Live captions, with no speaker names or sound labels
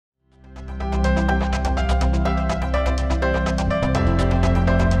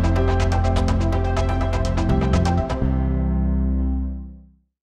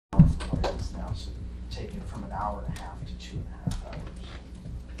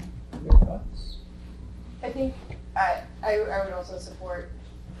I think I would also support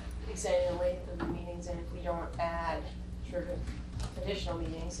extending the length of the meetings, and if we don't add sort of additional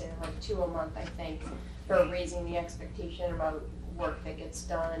meetings, say like 2 a month, I think, for raising the expectation about work that gets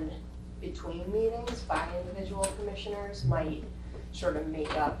done between meetings by individual commissioners might sort of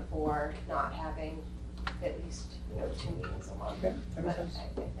make up for not having at least 2 meetings a month. Yeah, that makes But sense.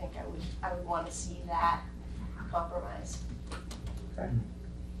 I think I would want to see that compromise. Okay.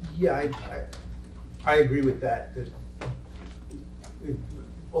 Yeah, I agree with that.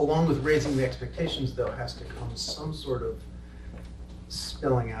 Along with raising the expectations, though, has to come some sort of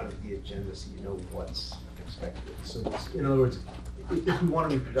spelling out of the agenda so you know what's expected. So in other words, if we want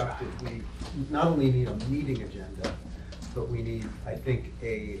to be productive, we not only need a meeting agenda, but we need, I think,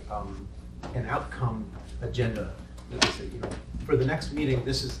 an outcome agenda. That we say, for the next meeting,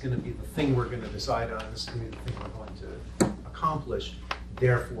 this is going to be the thing we're going to decide on. This is going to be the thing we're going to accomplish.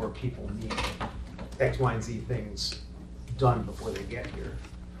 Therefore, people need X, Y, and Z things done before they get here.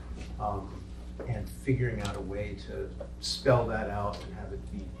 And figuring out a way to spell that out and have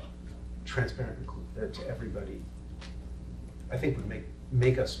it be transparent to everybody, I think would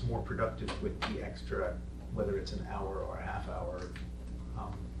make us more productive with the extra, whether it's an hour or a half hour.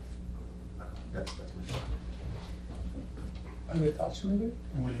 That's my thought. Other thoughts from you?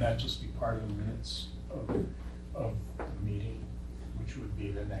 And wouldn't that just be part of the minutes of the meeting, which would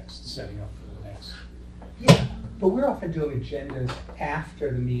be the next, setting up for the next? Yeah, but we're often doing agendas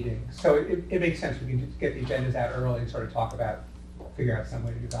after the meeting, so it makes sense. We can just get the agendas out early and sort of talk about, figure out some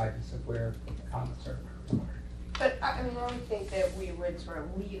way to divide this of where the comments are. But I would think that we would sort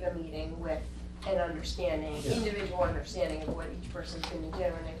of leave a meeting with an understanding, individual understanding of what each person's going to do,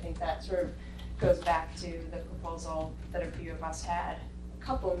 and I think that sort of goes back to the proposal that a few of us had a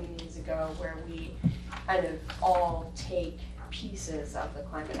couple meetings ago, where we kind of all take pieces of the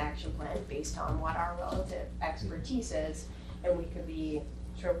climate action plan based on what our relative expertise is, and we could be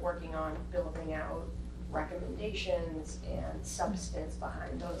sort of working on building out recommendations and substance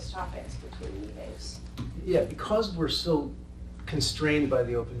behind those topics between meetings. Yeah, because we're so constrained by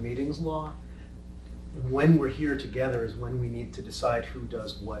the open meetings law, when we're here together is when we need to decide who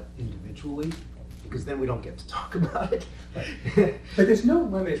does what individually, because then we don't get to talk about it. But there's no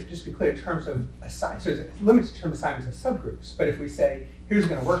limit, just to be clear, in terms of assignments. So there's limits in terms of assignments of subgroups. But if we say, here's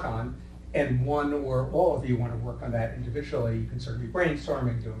going to work on, and one or all of you want to work on that individually, you can sort of be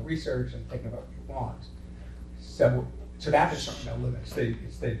brainstorming, doing research, and thinking about what you want. So that is certainly no limit.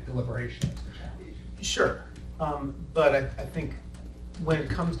 It's the deliberation that's the challenge. Sure, but I think when it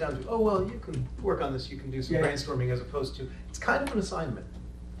comes down to, oh, well, you can work on this, you can do some brainstorming, as opposed to, it's kind of an assignment.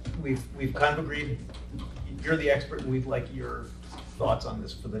 We've kind of agreed, you're the expert, and we'd like your thoughts on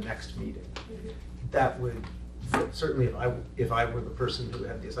this for the next meeting. That would, certainly if I were the person who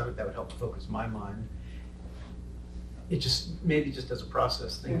had the assignment, that would help focus my mind. It just, maybe just as a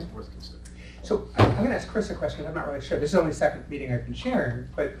process thing is worth considering. So I'm going to ask Chris a question. I'm not really sure. This is only the second meeting I've been chairing,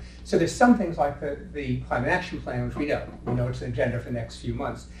 but so there's some things like the climate action plan, which we know it's an agenda for the next few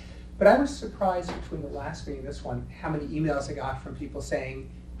months. But I was surprised between the last meeting and this one, how many emails I got from people saying,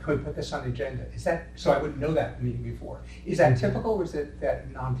 can we put this on the agenda? Is that, so I wouldn't know that the meeting before. Is that typical, or is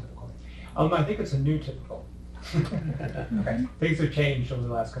that non-typical? I think it's a new typical. Okay. Things have changed over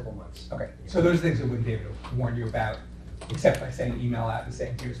the last couple of months. Okay. So those are things I wouldn't be able to warn you about, except by sending an email out and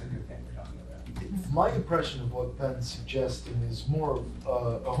saying, here's the new thing we're talking about. My impression of what Ben's suggesting is more of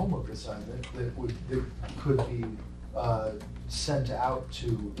a homework assignment that could be sent out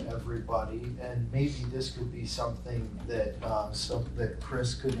to everybody, and maybe this could be something that that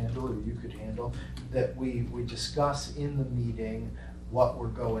Chris could handle or you could handle, that we discuss in the meeting what we're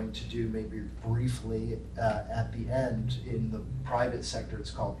going to do, maybe briefly at the end. In the private sector,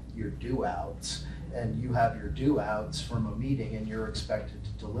 it's called your do-outs, and you have your do-outs from a meeting and you're expected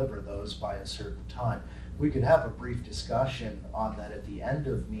to deliver those by a certain time. We could have a brief discussion on that at the end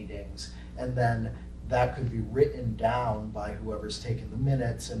of meetings, and then that could be written down by whoever's taking the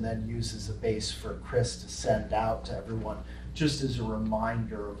minutes and then used as a base for Chris to send out to everyone, just as a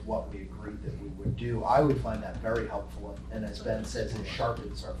reminder of what we agreed that we would do. I would find that very helpful, and as Ben says, it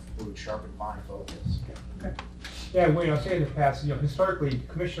would sharpen my focus. Okay. Yeah, I was saying in the past, historically,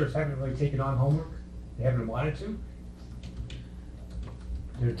 commissioners haven't really taken on homework. They haven't wanted to.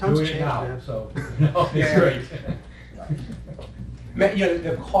 They're doing it now, so it's great.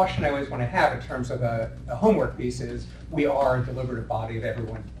 The caution I always want to have in terms of a homework piece is we are a deliberative body of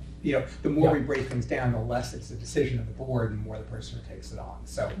everyone. The more we break things down, the less it's the decision of the board and the more the person who takes it on.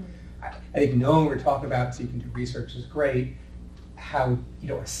 So I think knowing what we're talking about so you can do research is great. How,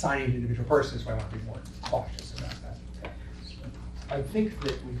 assigning an individual person is why I want to be more cautious about that. I think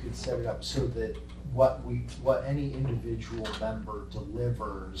that we could set it up so that what any individual member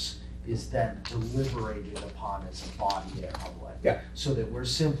delivers is then deliberated upon as a body in public. Yeah. So that we're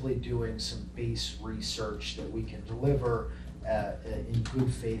simply doing some base research that we can deliver in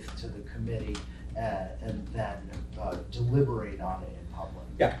good faith to the committee and then deliberate on it in public.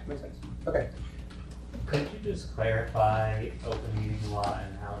 Yeah, makes sense. Okay. Could you just clarify open meeting law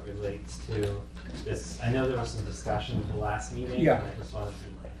and how it relates to this? I know there was some discussion at the last meeting. Yeah. And I just wanted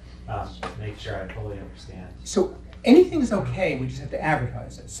to make sure I fully understand. So anything's okay, we just have to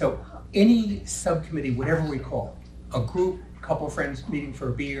advertise it. So any subcommittee, whatever we call it, a group, a couple of friends meeting for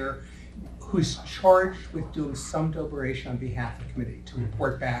a beer, who's charged with doing some deliberation on behalf of the committee to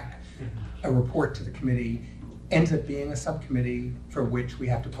report back a report to the committee, ends up being a subcommittee for which we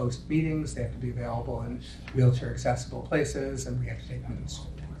have to post meetings, they have to be available in wheelchair accessible places, and we have to take minutes.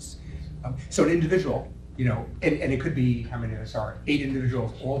 So an individual, you know, and it could be, how many of us are, 8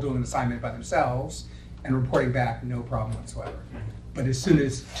 individuals all doing an assignment by themselves and reporting back, no problem whatsoever. But as soon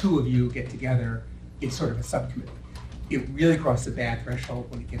as 2 of you get together, it's sort of a subcommittee. It really crosses the bad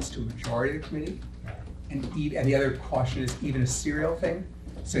threshold when it gets to a majority of the committee. And the other caution is even a serial thing.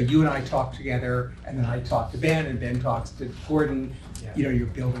 So you and I talk together, and then I talk to Ben, and Ben talks to Gordon. Yeah. You know, you're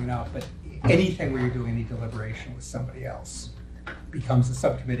building it up. But anything where you're doing any deliberation with somebody else becomes a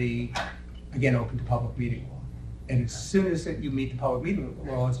subcommittee, again, open to public meeting law. And as soon as you meet the public meeting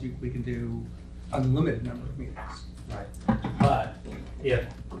laws, we can do unlimited number of meetings. Right. But if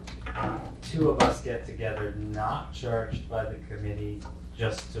 2 of us get together, not charged by the committee,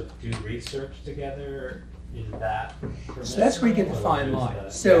 just to do research together, is that permissible? So that's where you get the fine line.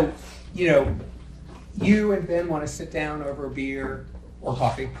 So, you know, you and Ben want to sit down over a beer or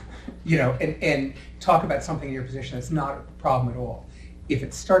coffee, you know, and talk about something in your position. That's not a problem at all. If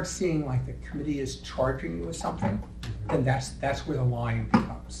it starts seeing like the committee is charging you with something, then that's where the line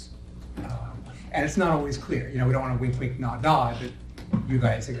becomes. And it's not always clear. You know, we don't want to wink, wink, nod, nod, but you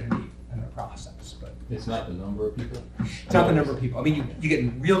guys are going to meet in the process. But It's not the number of people? it's not the number of people. I mean, you get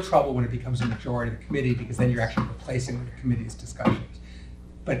in real trouble when it becomes a majority of the committee because then you're actually replacing the committee's discussions.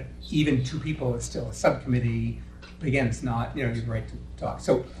 But even 2 people is still a subcommittee. But again, it's not, you know, you have the right to talk.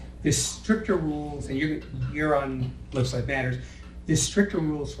 So there's stricter rules, and you're on Legislative Matters, there's stricter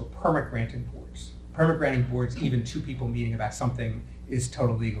rules for permit granting boards. Permit granting boards, even 2 people meeting about something is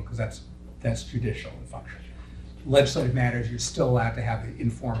totally legal because that's judicial in function. Legislative Matters, you're still allowed to have the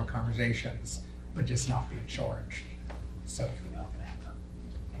informal conversations, but just not being charged. So,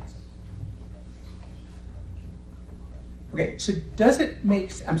 okay, so does it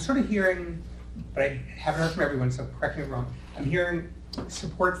make, I'm sort of hearing, but I haven't heard from everyone, so correct me if I'm wrong. I'm hearing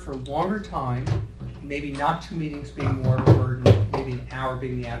support for longer time, maybe not 2 meetings being more of a burden, maybe an hour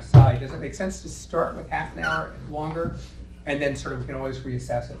being the outside. Does it make sense to start with half an hour longer, and then sort of we can always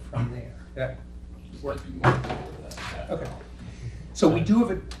reassess it from there? That work? Okay. So we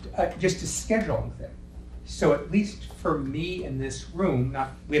do have just a scheduling thing. So at least for me in this room,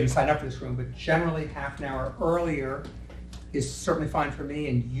 we haven't signed up for this room, but generally half an hour earlier is certainly fine for me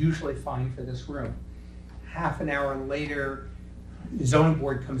and usually fine for this room. Half an hour later, the zoning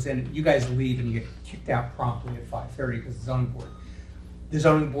board comes in, you guys leave and you get kicked out promptly at 5:30 because the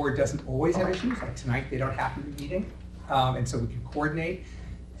zoning board doesn't always have issues, like tonight they don't happen to be meeting, and so we can coordinate.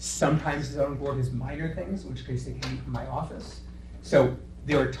 Sometimes the zoning board has minor things, in which case they can meet in my office. So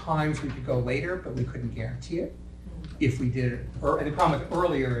there are times we could go later, but we couldn't guarantee it. If we did it, and the problem with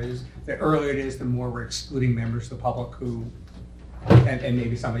earlier is, the earlier it is, the more we're excluding members of the public who, and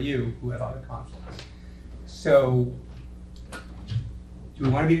maybe some of you, who have other conflicts. So, do we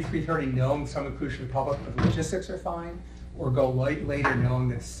want to be at 3:30 knowing some inclusion of the public, but the logistics are fine? Or go later knowing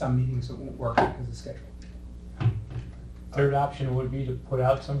that some meetings won't work because of schedule? Third option would be to put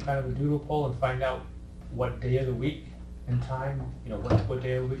out some kind of a doodle poll and find out what day of the week and time, you know, what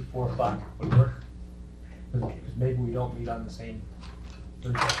day of the week, 4 o'clock would work. Because maybe we don't meet on the same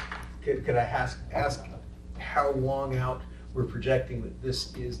Thursday. Could I ask how long out we're projecting that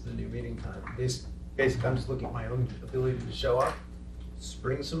this is the new meeting time? Basically, I'm just looking at my own ability to show up.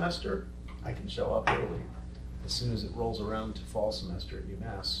 Spring semester, I can show up early. As soon as it rolls around to fall semester at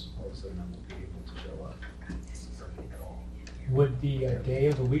UMass, all of a sudden I won't be able to show up. Would the day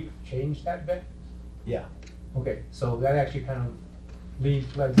of the week change that bit? Yeah. Okay, so that actually kind of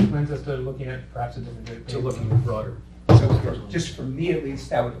lends us to looking at perhaps a different day. To looking at broader. So just for me at least,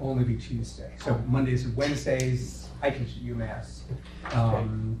 that would only be Tuesday. So Mondays and Wednesdays, I teach at UMass.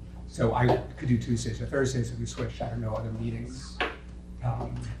 So I could do Tuesdays or Thursdays if we switched. I don't know, other meetings.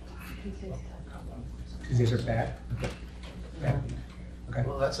 Tuesdays are bad? Bad. Okay.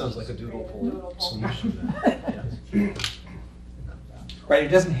 Well, that sounds like a doodle poll solution then. Yeah. Right, it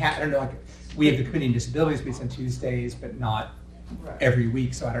doesn't have, I don't know, like, we have the Committee on Disabilities meets on Tuesdays, but not Right. every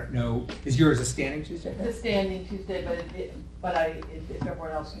week, so I don't know. Is yours a standing Tuesday? It's a standing Tuesday, but if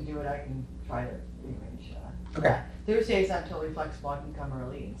everyone else can do it, I can try to rearrange. Okay. Thursdays, I'm totally flexible, I can come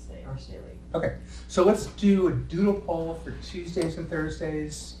early and stay late. Okay, so let's do a doodle poll for Tuesdays and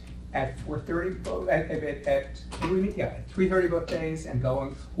Thursdays at 4:30, what do we meet? Yeah, at 3:30 both days and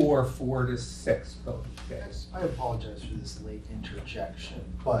going, or 4 to 6 both days. I apologize for this late interjection,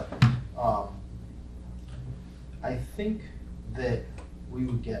 but I think that we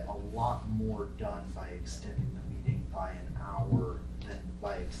would get a lot more done by extending the meeting by an hour than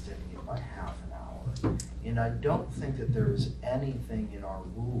by extending it by half an hour. And I don't think that there is anything in our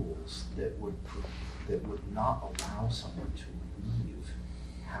rules that would not allow someone to leave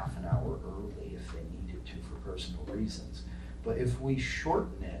half an hour early if they needed to for personal reasons. But if we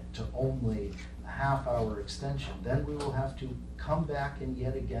shorten it to only a half-hour extension, then we will have to come back and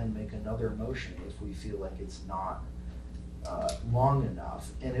yet again make another motion if we feel like it's not long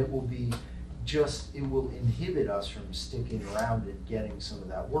enough. And it will inhibit us from sticking around and getting some of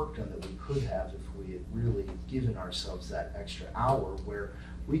that work done that we could have if we had really given ourselves that extra hour where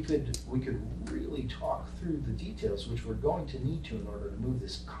we could really talk through the details, which we're going to need to in order to move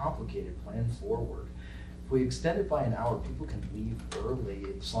this complicated plan forward. If we extend it by an hour, people can leave early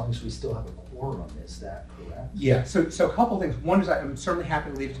as long as we still have a quorum. Is that correct? Yeah, so a couple things. One is I'm certainly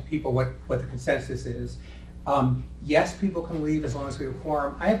happy to leave to people what the consensus is. Yes, people can leave as long as we have a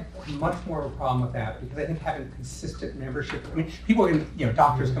quorum. I have much more of a problem with that because I think having consistent membership, I mean, people can,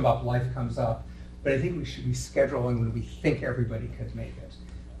 doctors come up, life comes up, but I think we should be scheduling when we think everybody could make it.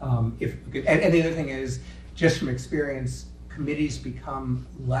 And the other thing is, just from experience, committees become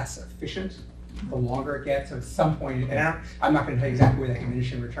less efficient the longer it gets. So at some point, and I'm not going to tell you exactly where that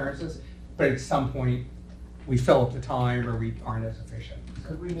diminishing returns is, but at some point, we fill up the time or we aren't as efficient.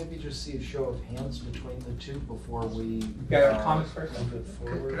 Could we maybe just see a show of hands between the two before we Comments first? move it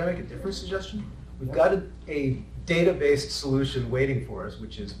forward? Could I make a different suggestion? We've got a data-based solution waiting for us,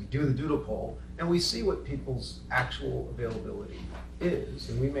 which is we do the doodle poll, and we see what people's actual availability is,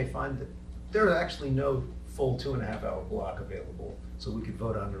 and we may find that there are actually no full 2.5-hour block available, so we could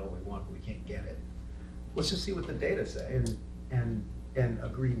vote on it only one, but we can't get it. Let's just see what the data say and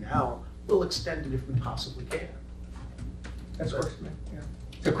agree now. We'll extend it if we possibly can. That's works for me, yeah.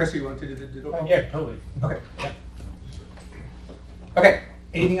 So Chris, you want to do the doodle poll? Yeah, totally. Okay. Okay,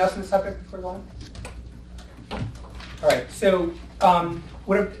 anything else on the subject before going? All right, so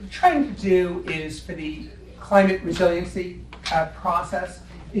what I'm trying to do is for the climate resiliency process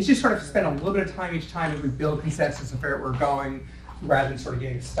is just sort of spend a little bit of time each time as we build consensus of where we're going rather than sort of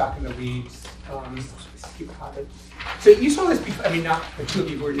getting stuck in the weeds. So you saw this before, I mean, not the two of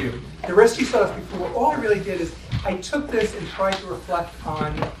you were new. The rest of you saw this before. All I really did is I took this and tried to reflect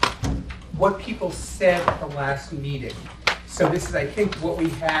on what people said at the last meeting. So this is, I think, what we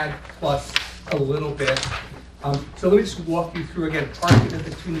had plus a little bit. So let me just walk you through again, part of it is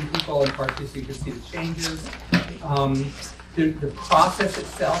the 2 new people and part so you can see the changes. The process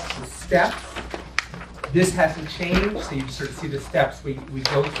itself, the steps, this hasn't changed, so you sort of see the steps we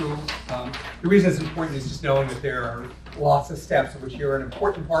go through. The reason it's important is just knowing that there are lots of steps of which you're an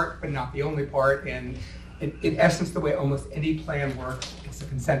important part, but not the only part. And in essence, the way almost any plan works, it's a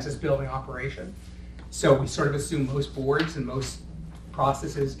consensus building operation. So we sort of assume most boards and most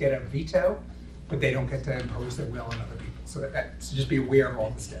processes get a veto, but they don't get to impose their will on other people. So so just be aware of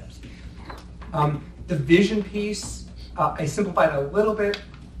all the steps. The vision piece, I simplified a little bit.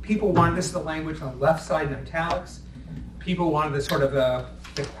 People wanted this, the language on the left side in italics. People wanted the sort of the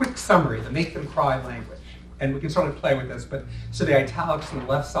quick summary, the make them cry language. And we can sort of play with this, but so the italics on the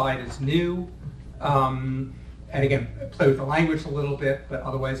left side is new. And again, play with the language a little bit, but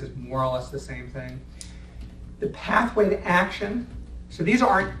otherwise it's more or less the same thing. The pathway to action, so these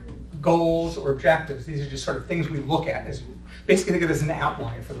aren't goals or objectives, these are just sort of things we look at as basically think of it as an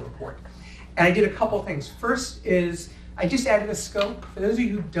outline for the report. And I did a couple things. First is I just added a scope. For those of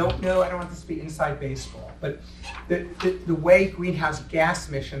you who don't know, I don't want this to be inside baseball, but the way greenhouse gas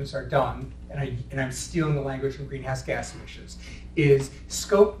emissions are done, and I'm stealing the language from greenhouse gas emissions, is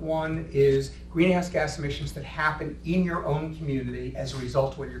scope 1 is greenhouse gas emissions that happen in your own community as a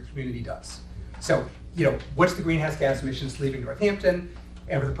result of what your community does. So, what's the greenhouse gas emissions leaving Northampton?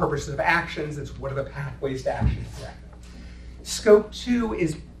 And for the purposes of actions, it's what are the pathways to action for that? Scope 2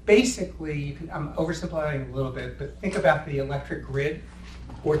 is basically, I'm oversimplifying a little bit, but think about the electric grid,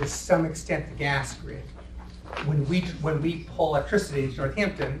 or to some extent the gas grid. When we pull electricity in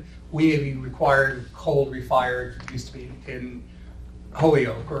Northampton, we may be required coal-fired, used to be in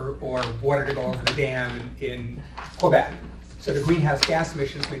Holyoke, or water to go over the dam in Quebec. So the greenhouse gas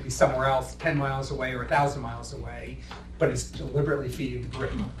emissions may be somewhere else, 10 miles away or 1,000 miles away, but it's deliberately feeding the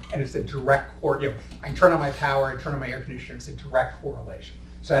grid. And it's a direct I can turn on my power, I turn on my air conditioner, it's a direct correlation.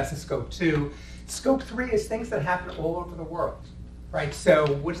 So that's the scope 2. Scope 3 is things that happen all over the world, right?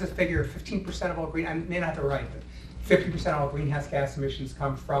 So what is the figure? 15% of all I may not have to write, but 50% of all greenhouse gas emissions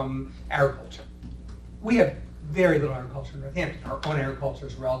come from agriculture. We have very little agriculture in Northampton. Our own agriculture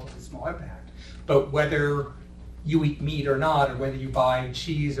is relatively small impact. But whether you eat meat or not, or whether you buy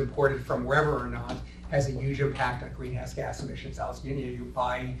cheese imported from wherever or not, has a huge impact on greenhouse gas emissions. You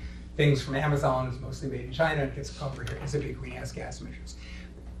buy things from Amazon, it's mostly made in China, it gets over here, it's a big greenhouse gas emissions.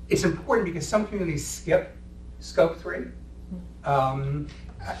 It's important because some communities skip scope 3. And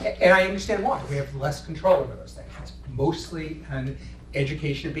I understand why. We have less control over those things. It's mostly an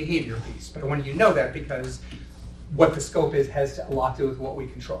education and behavior piece. But I want you to know that because what the scope is has a lot to do with what we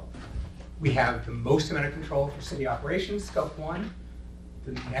control. We have the most amount of control for city operations, scope 1,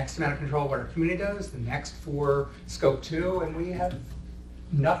 the next amount of control of what our community does, the next for scope 2, and we have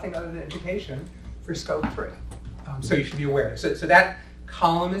nothing other than education for scope 3. So you should be aware. So that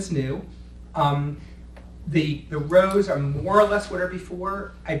column is new. The rows are more or less what are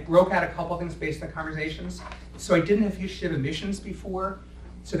before. I broke out a couple things based on conversations. So I didn't have history of emissions before.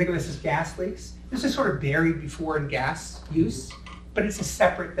 So think of this as gas leaks. This is sort of buried before in gas use, but it's a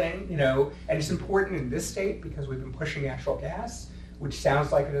separate thing, and it's important in this state because we've been pushing natural gas, which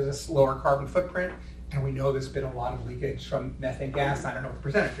sounds like it has a lower carbon footprint, and we know there's been a lot of leakage from methane gas. I don't know what the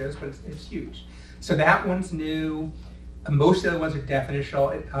percentage is, but it's huge. So that one's new. Most of the other ones are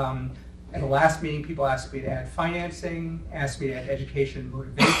definitional. At the last meeting, people asked me to add financing, asked me to add education and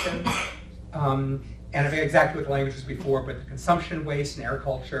motivation. And I forget exactly what the language was before, but the consumption, waste, and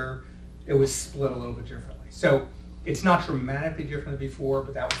agriculture, it was split a little bit differently. So it's not dramatically different than before,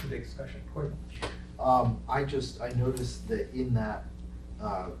 but that was the big discussion. Gordon? I noticed that in that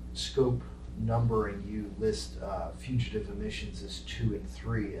scope numbering, you list fugitive emissions as 2 and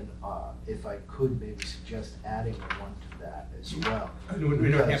 3, and if I could maybe suggest adding 1 to that as well.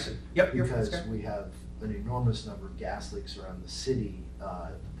 Yep, because we have an enormous number of gas leaks around the city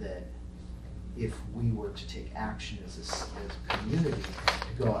that if we were to take action as a community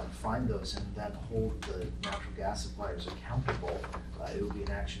to go out and find those and then hold the natural gas suppliers accountable, it would be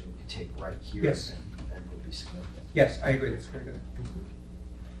an action we could take right here. Yes. And would be significant. Yes, I agree. That's very good.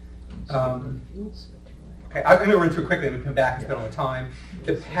 Okay, I'm going to run through quickly and we'll come back and spend all the time.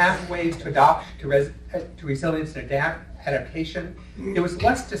 The pathways to resilience and adaptation. There was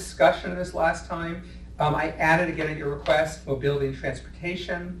less discussion of this last time. I added again at your request, mobility and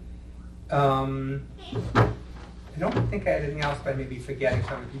transportation. I don't think I had anything else, but I may be forgetting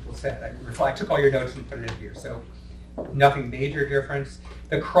something people said. I took all your notes and put it in here, so nothing major difference.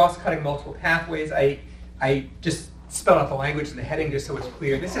 The cross-cutting multiple pathways, I just spelled out the language in the heading just so it's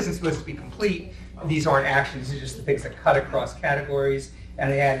clear. This isn't supposed to be complete. These aren't actions, these are just the things that cut across categories.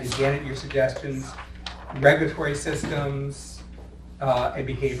 And I added again at your suggestions, regulatory systems, and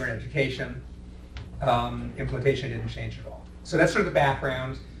behavior and education. Implementation didn't change at all. So that's sort of the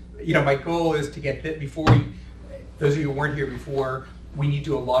background. My goal is to get that before those of you who weren't here before, we need to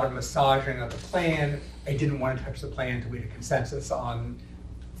do a lot of massaging of the plan. I didn't want to touch the plan until we had a consensus on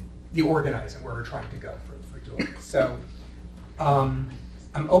the organizing, where we're trying to go for doing it. So I'm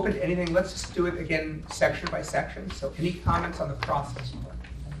open to anything. Let's just do it again section by section. So any comments on the process?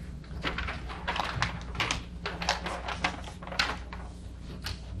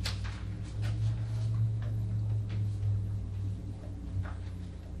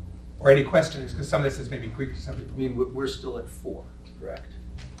 Or any questions, because some of this is maybe Greek to some people. I mean, we're still at 4, correct?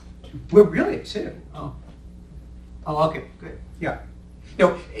 We're really at 2. Oh, okay, good. Yeah.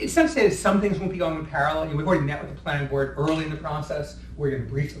 It's not to say that some things won't be going in parallel. We've already met with the planning board early in the process. We're going to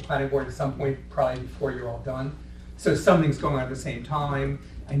brief the planning board at some point, probably before you're all done. So some things going on at the same time.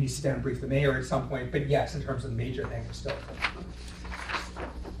 I need to sit down and brief the mayor at some point. But yes, in terms of the major things, we're still.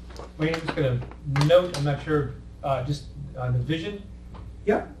 Wait, I'm just going to note, I'm not sure, just on the vision.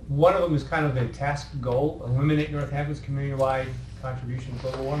 Yeah. One of them is kind of a task goal, eliminate Northampton's community-wide contribution to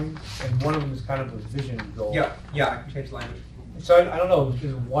global warming, and one of them is kind of a vision goal. Yeah, I can change the language. So I don't know,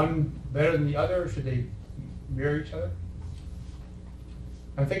 is one better than the other, or should they mirror each other?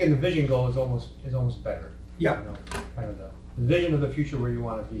 I'm thinking the vision goal is almost better. Yeah. Kind of the vision of the future where you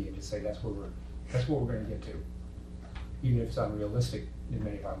want to be, and just say that's what we're going to get to, even if it's unrealistic in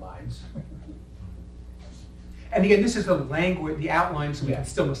many of our minds. And again, this is the language, the outline, so we can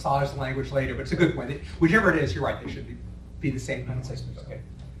still massage the language later, but it's a good point. Whichever it is, you're right, they should be the same kind of systems. Okay.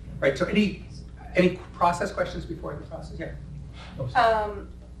 Right, so any process questions before the process? Yeah.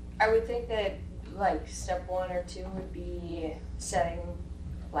 I would think that like step 1 or 2 would be setting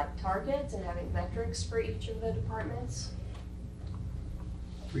like targets and having metrics for each of the departments.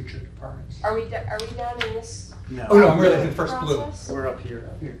 For each of the departments. Are we done in this No. Oh, no, I'm really in the first blue. process? We're up here.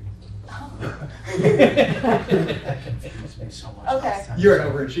 Okay. You're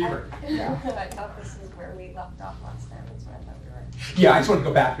an overachiever. I thought this is where we left off last time, that's what I thought we were. Yeah, I just want to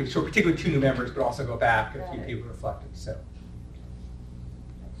go back, so particularly 2 new members, but also go back, a few people reflected, so.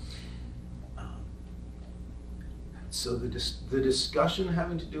 So the discussion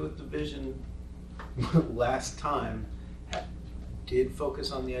having to do with the vision last time did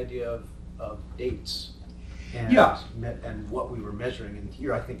focus on the idea of dates and Yeah. and what we were measuring. And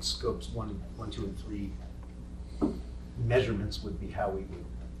here, I think scopes 1, 2, and 3 measurements would be how we would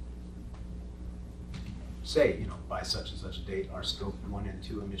say, you know, by such and such a date, our scope 1 and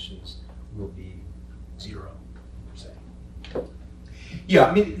 2 emissions will be 0, per se. Yeah,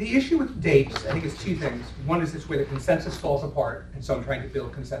 I mean, the issue with dates, I think is 2 things. One is it's where the consensus falls apart, and so I'm trying to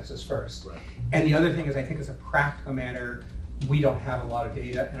build consensus first. Right. And the other thing is, I think as a practical matter, we don't have a lot of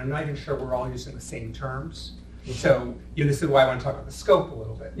data, and I'm not even sure we're all using the same terms. So, you know, this is why I want to talk about the scope a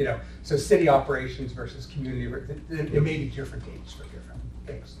little bit, you know. So city operations versus community, there may be different dates for different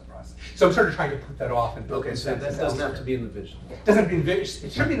things in the process. So I'm sort of trying to put that off and build Okay, so consensus. that doesn't have elsewhere. to be in the vision. Doesn't have to be, it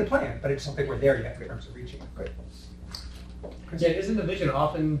should be in the plan, but I just don't think we're there yet in terms of reaching it. Great. Chris? Yeah, isn't the vision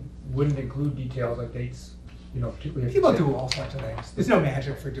often wouldn't include details like dates, you know, particularly if. People do all sorts of things. There's no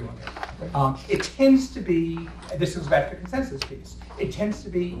magic for doing it. It tends to be, and this goes back to the consensus piece, it tends to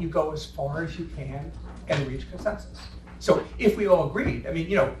be you go as far as you can and reach consensus. So if we all agreed, I mean,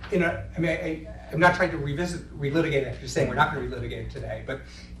 you know, I'm not trying to relitigate it, just saying we're not going to relitigate it today, but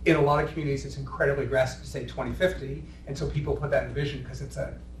in a lot of communities, it's incredibly aggressive to say 2050, and so people put that in the vision because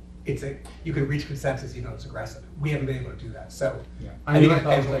you can reach consensus even though it's aggressive. We haven't been able to do that, so Yeah. I think it like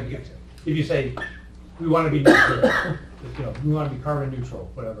depends how what it's you like, get to. if you say, we want to be neutral, you know, we want to be carbon neutral,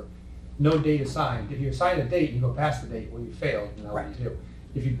 whatever. No date assigned. If you assign a date and you go past the date, well, you failed, you know what you do.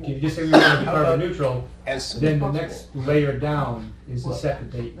 If you just say we want to be carbon neutral, As soon then as the possible. next layer down is to set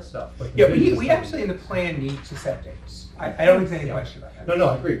the date and stuff. But the Yeah, vision we is- actually in the plan need to set dates. I don't think there's any question about that. No,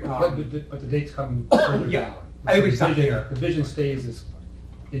 I agree, but the date's coming further Yeah. down. I think we The stop vision- here. The vision stays as,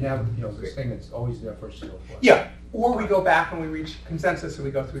 inevitable, you know, this thing that's always there for us to go for. Yeah, or we go back and we reach consensus and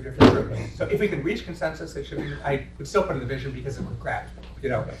we go through different groups. So if we can reach consensus, it should be, I would still put in the vision because it would grab, you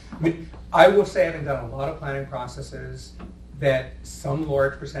know. I mean, I will say, having done a lot of planning processes, that some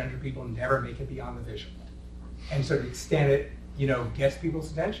large percentage of people never make it beyond the vision. And so to the extent it, you know, gets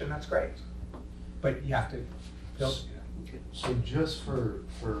people's attention, that's great. But you have to build, you know. So just for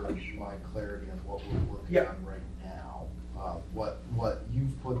my clarity on what we're working Yeah. on right now, what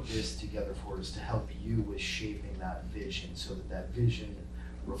you've put this together for is to help you with shaping that vision so that that vision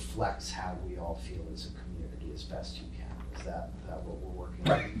reflects how we all feel as a community as best you can. Is that what we're working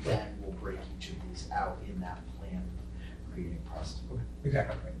on? Right. Then we'll break each of these out in that plan creating process.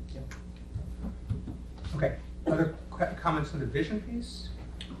 Exactly right. Okay, other comments on the vision piece?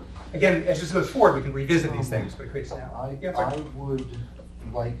 Again, as this goes forward, we can revisit these things, but it creates now. I would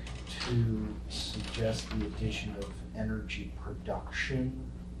like to suggest the addition of energy production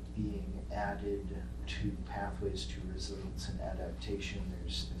being added to pathways to resilience and adaptation.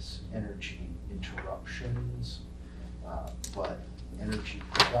 There's this energy interruptions, but energy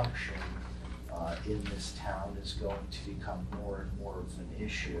production in this town is going to become more and more of an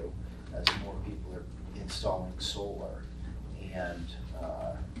issue as more people are installing solar. And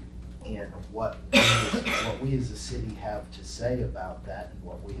what we as a city have to say about that and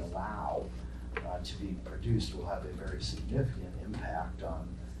what we allow to be produced will have a very significant impact on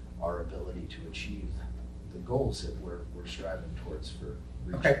our ability to achieve the goals that we're striving towards for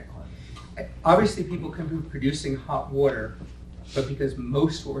reaching Okay. climate. Obviously, people can be producing hot water, but because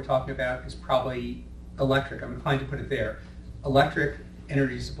most of what we're talking about is probably electric, I'm inclined to put it there. Electric,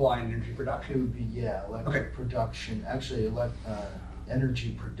 energy supply, and energy It production. would be, yeah, electric Okay. production, actually,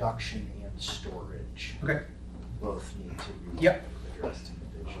 energy production and storage Okay, both need to be Yep. addressed in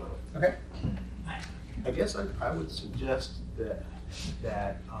the vision. okay. I guess I would suggest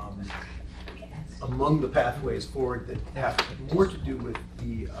that among the pathways forward that have more to do with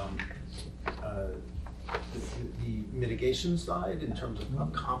the mitigation side in terms of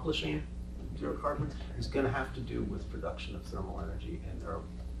accomplishing zero carbon is going to have to do with production of thermal energy, and there are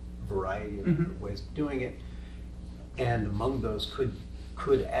a variety of different ways of doing it. And among those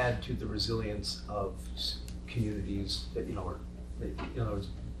could add to the resilience of communities that, you know, or, in other words,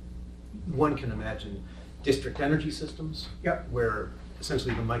 one can imagine district energy systems. Yep. Where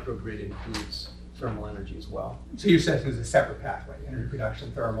essentially the microgrid includes thermal energy as well. So you're saying there's a separate pathway, energy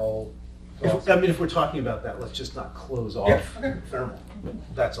production, thermal, If we're talking about that, let's just not close off Yeah, okay. thermal.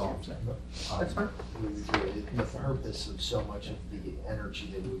 That's all I'm saying. That's fine. The purpose of so much of the energy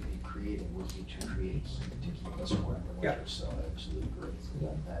they would be creating would be to create, to keep us warm in the Yeah. winter, so I absolutely agree.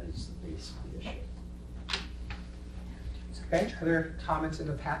 That is the base of the issue. Okay, other comments in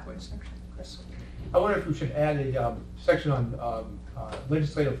the pathways section? Chris? I wonder if we should add a section on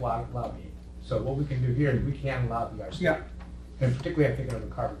legislative lobbying. So what we can do here is we can lobby our state. Yeah. And particularly I'm thinking of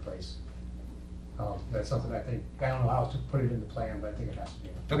the carbon price. That's something I think, I don't know how to put it in the plan, but I think it has to be.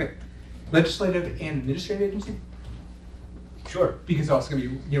 Okay. Legislative and administrative agency? Sure. Because it's also going to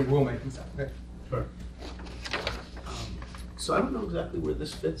be rulemaking stuff. Okay. Sure. So I don't know exactly where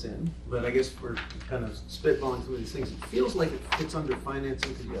this fits in, but I guess we're kind of spitballing some of these things. It feels like it fits under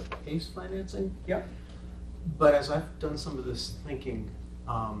financing because you have PACE financing. Yep. But as I've done some of this thinking,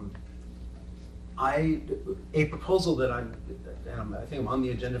 a proposal that I think I'm on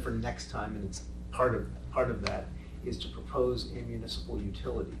the agenda for next time, and it's part of that, is to propose a municipal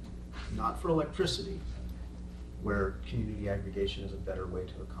utility, not for electricity, where community aggregation is a better way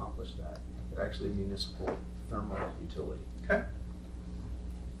to accomplish that, but actually a municipal thermal utility. Okay.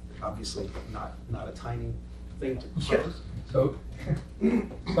 Obviously, not a tiny thing to propose. So,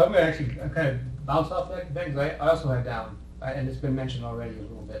 I'm gonna kind of bounce off that thing, because I also had down, and it's been mentioned already a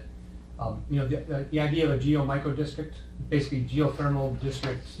little bit, the idea of a geo-micro district, basically geothermal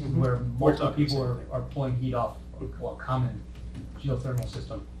districts where multiple talking people the same are pulling heat off a common geothermal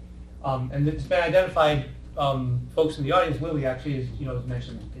system. And it's been identified, folks in the audience, Lily actually, has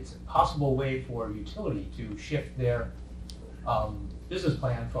mentioned, it's a possible way for a utility to shift their business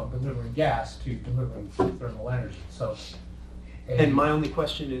plan from delivering gas to delivering thermal energy. So, And my only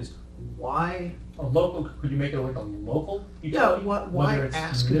question is, why? a local, could you make it like a local utility? Yeah, why Whether it's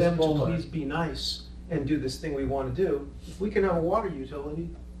ask them municipal to or- please be nice and do this thing we want to do? If we can have a water utility,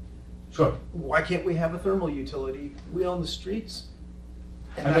 Sure. why can't we have a thermal utility? We own the streets,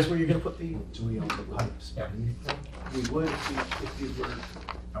 and I that's just- where you're gonna put the, Do we own the pipes Yeah. beneath them? we would if these were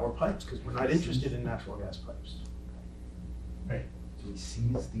our pipes, because we're not interested in natural gas pipes. Right. Do we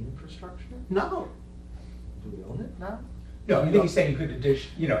seize the infrastructure? No, Do we own it now? No, I think he's saying you could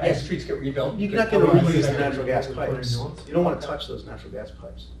addition, as streets get rebuilt. you're you not could- gonna Otherwise, reuse it's the natural gas put in pipes. new ones? You don't wanna touch those natural gas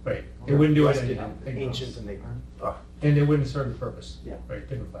pipes. Right. It wouldn't do it Rusted anyhow. and ancient, and they, And they wouldn't serve the purpose. Yeah. Right,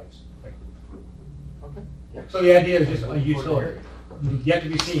 different pipes. Right. Okay. Yeah. So the idea is just a utility. Yet to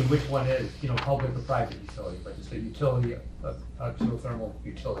be seen which one is, public or private utility, but just a utility, a geothermal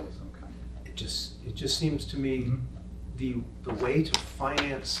utility of some kind. it just seems to me the way to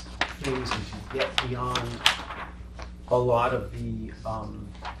finance things and to get beyond a lot of the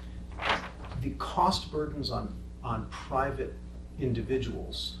cost burdens on private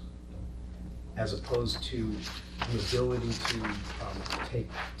individuals, as opposed to the ability to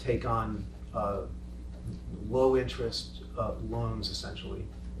take on low interest loans essentially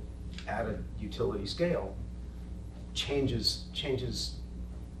at a utility scale, changes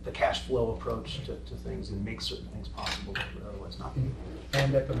the cash flow approach to things and makes certain things possible that would otherwise not be.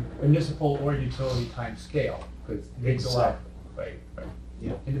 And at the municipal or utility time scale, because they go out, right.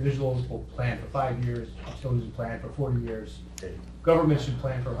 Yeah. Individuals will plan for 5 years, utilities will plan for 40 years, government should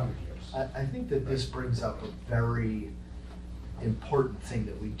plan for 100 years. I think that this brings up a very important thing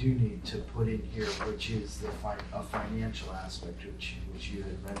that we do need to put in here, which is a financial aspect, which you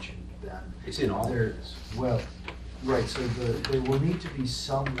had mentioned, Ben. It's in all of There- this. Well, right, so there will need to be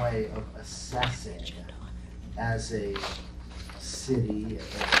some way of assessing as a city,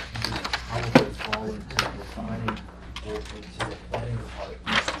 probably fall into the planning, or into the planning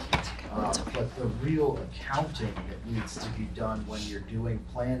department. But the real accounting that needs to be done when you're doing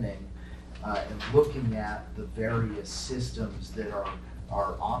planning and looking at the various systems that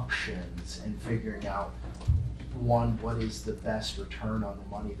are options and figuring out, one, what is the best return on the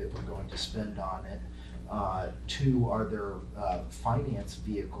money that we're going to spend on it? Two, are there finance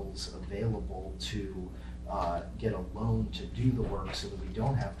vehicles available to get a loan to do the work so that we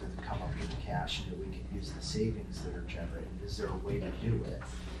don't have to come up with the cash and that we can use the savings that are generated? Is there a way to do it?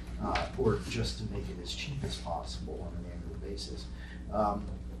 Or just to make it as cheap as possible on an annual basis?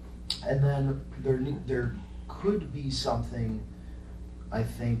 And then there could be something, I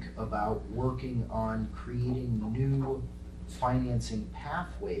think, about working on creating new financing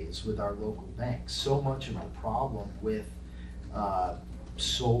pathways with our local banks. So much of the problem with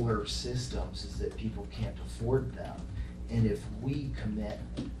solar systems is that people can't afford them. And if we commit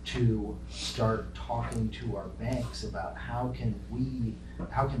to start talking to our banks about how can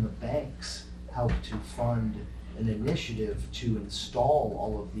the banks help to fund an initiative to install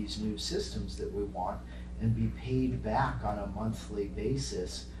all of these new systems that we want and be paid back on a monthly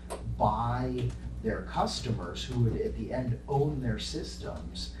basis by their customers who would at the end own their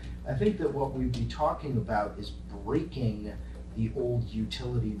systems, I think that what we'd be talking about is breaking the old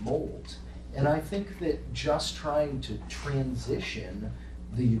utility mold. And I think that just trying to transition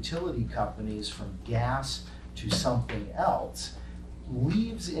the utility companies from gas to something else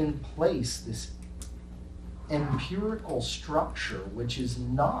leaves in place this empirical structure which is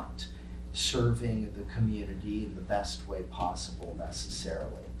not serving the community in the best way possible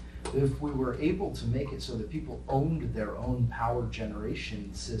necessarily. If we were able to make it so that people owned their own power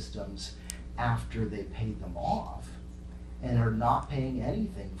generation systems after they paid them off and are not paying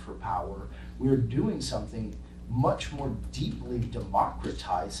anything for power, we're doing something much more deeply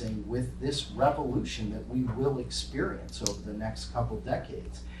democratizing with this revolution that we will experience over the next couple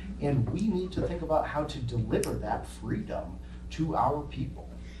decades. And we need to think about how to deliver that freedom to our people.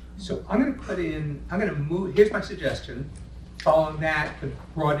 So I'm going to move, here's my suggestion, following that, but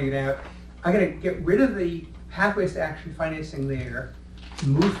broadening it out. I'm going to get rid of the pathways to action financing there,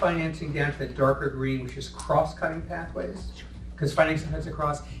 move financing down to the darker green, which is cross-cutting pathways, because financing cuts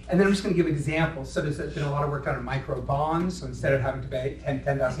across. And then I'm just going to give examples. So there's been a lot of work done on micro bonds. So instead of having to pay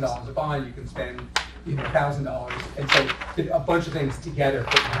 $10,000 a bond, you can spend $1,000. And so a bunch of things together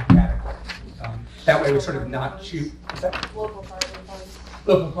put in that category. That way we sort of not choose. Local carbon funds.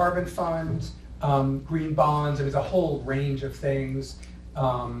 Local carbon funds, green bonds, and there's a whole range of things.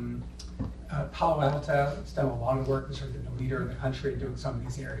 Palo Alto has done a lot of work, and sort of been the leader in the country doing some of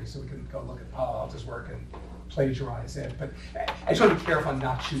these areas, so we can go look at Palo Alto's work and plagiarize it. But I just want to be careful and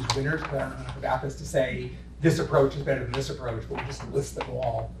not choose winners, because I don't know enough about this to say this approach is better than this approach, but we just list them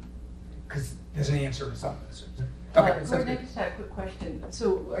all, because there's an answer to some of this. Okay, sounds Gordon, I good. just had a quick question.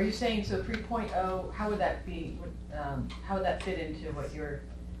 So are you saying, so 3.0, how would that be, how would that fit into what you're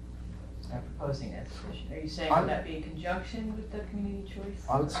proposing as a vision? Are you saying would that be in conjunction with the community choice?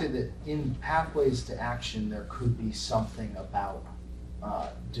 I would say that in pathways to action, there could be something about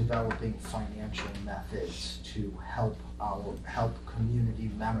developing financial methods to help community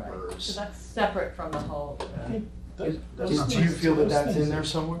members. So that's separate from the whole. Do you feel that that's in there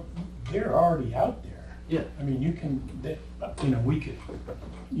somewhere? They're already out there. Yeah. I mean, we could,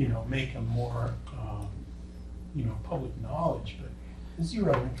 make them more, public knowledge, but the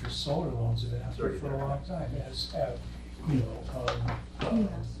zero interest solar loans have been out there for a long time, have,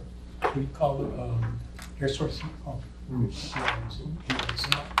 what do you call it, air source heat pump loans. It's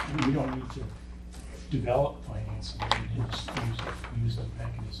not, we don't need to develop financing, we can just use the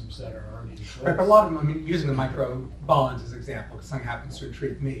mechanisms that are already in place. Right, but a lot of them, I mean, using the micro bonds as an example, because something happens to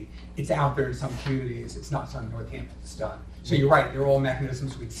intrigue me, it's out there in some communities, it's not something Northampton's done. So you're right, they're all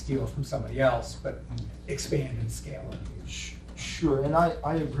mechanisms we'd steal from somebody else, but expand and scale it. Sure, and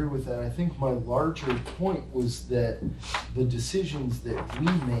I agree with that. I think my larger point was that the decisions that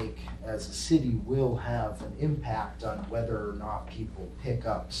we make as a city will have an impact on whether or not people pick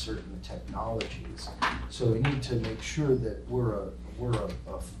up certain technologies. So we need to make sure that we're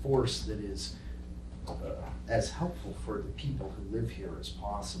a force that is as helpful for the people who live here as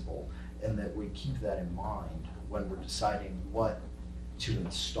possible, and that we keep that in mind when we're deciding what to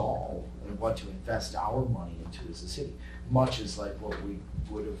install and what to invest our money into as a city, much as like what we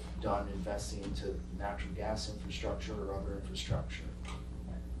would have done investing into natural gas infrastructure or other infrastructure.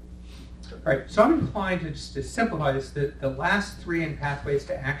 All right, so I'm inclined to just to simplify this, the last three in pathways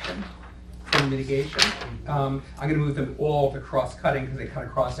to action and mitigation, I'm going to move them all to cross-cutting because they cut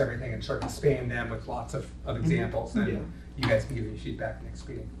across everything and sort of expand them with lots of examples, and you guys can give me feedback next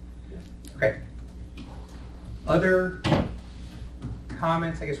meeting. Okay. Other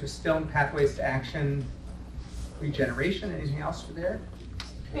comments? I guess we're still in pathways to action, regeneration. Anything else for there?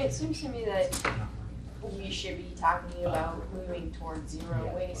 I mean, it seems to me that we should be talking about moving towards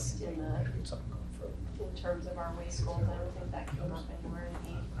zero waste in terms of our waste goals. I don't think that came up anywhere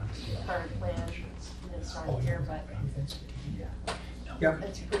in the current plan, and it's not here, but Yep.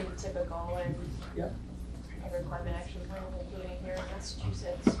 it's pretty typical in Yep. every climate action plan, including here in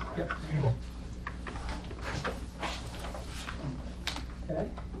Massachusetts. Yep. Okay.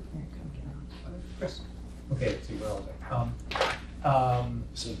 Chris. Okay, let's see, where was I?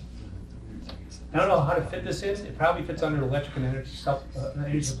 I don't know how to fit this in. It probably fits under electric and energy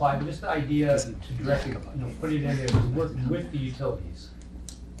energy supply, but just the idea to directly, put it in there, to work with the utilities.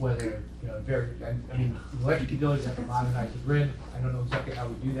 Whether, I mean, electric utilities have to modernize the grid. I don't know exactly how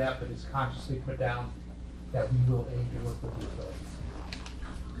we do that, but it's consciously put down that we will aim to work with the utilities.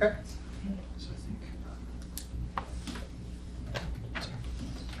 Okay.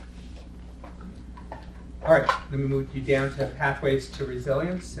 All right, let me move you down to pathways to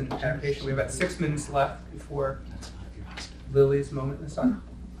resilience and adaptation. We have about 6 minutes left before Lily's moment in the sun.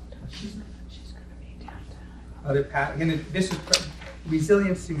 Other again, this is,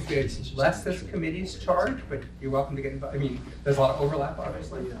 resilience seems to be less this committee's charge, but you're welcome to get involved. I mean, there's a lot of overlap,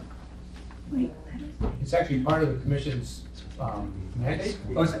 obviously. It's actually part of the commission's mandate.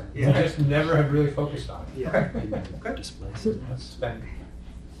 Oh, is it? We just never have really focused on it. Yeah. Okay, good. It's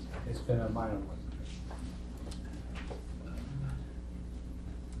been a minor one.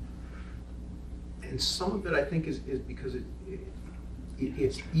 And some of it, I think, is because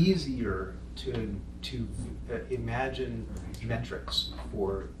it's easier to imagine metrics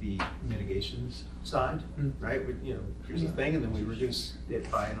for the mitigations side, right? Here's the thing, and then we reduce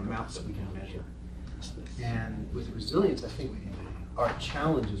it by an amount that we can measure. And with resilience, I think our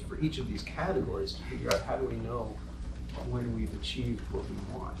challenge is for each of these categories to figure out how do we know when we've achieved what we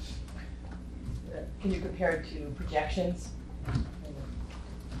want. Can you compare it to projections?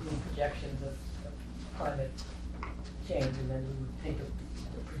 Projections of climate change, and then you think of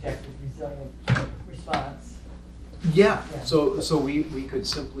the projected resilient response. Yeah. Yeah. So we could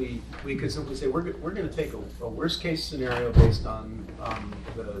simply say we're going to take a worst case scenario based on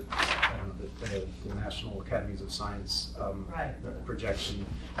the National Academies of Science Right. projection,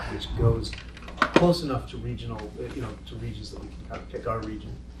 which goes close enough to regional, to regions that we can kind of pick our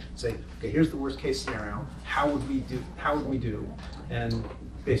region. Say, okay, here's the worst case scenario. How would we do? And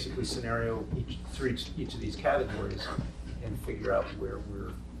basically scenario each of these categories and figure out where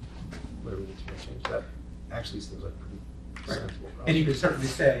we need to make change. That actually seems like pretty sensible. And you could certainly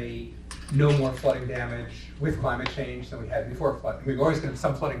say no more flooding damage with climate change than we had before flooding. We've always going to have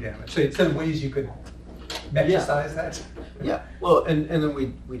some flooding damage. So it's some ways you could metricize that. Yeah, well, and then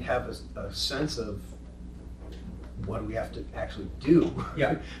we'd have a sense of what do we have to actually do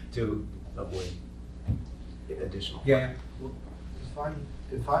to avoid additional. Yeah. Well,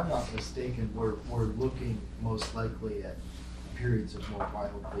 if I'm not mistaken, we're looking most likely at periods of more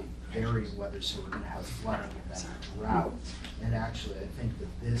wildly varying weather, so we're going to have flooding and then drought. And actually, I think that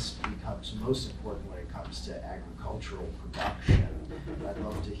this becomes most important when it comes to agricultural production. I'd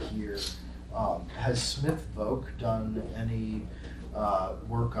love to hear, has Smith Voc done any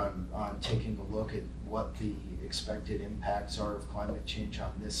work on taking a look at what the expected impacts are of climate change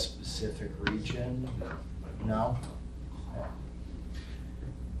on this specific region? No?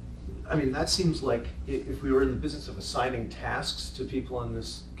 I mean, that seems like if we were in the business of assigning tasks to people on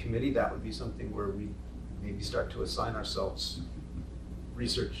this committee, that would be something where we maybe start to assign ourselves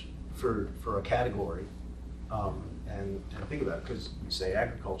research for a category and think about it. Because you say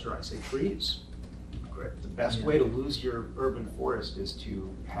agriculture, I say trees. Correct. The best way to lose your urban forest is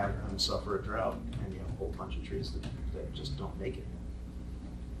to have them suffer a drought, and you have a whole bunch of trees that just don't make it.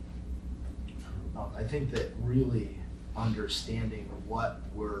 I think that really understanding what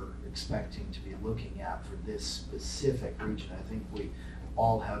we're expecting to be looking at for this specific region, I think we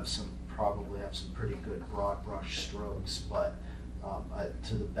all probably have some pretty good broad brush strokes, but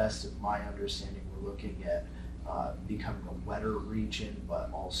to the best of my understanding, we're looking at becoming a wetter region, but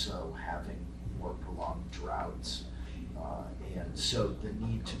also having more prolonged droughts. And so the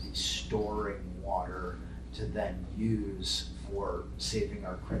need to be storing water to then use for saving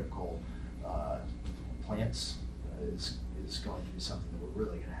our critical plants is going to be something that we're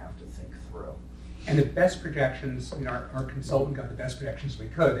really going to have to think through. And the best projections, our consultant got the best projections we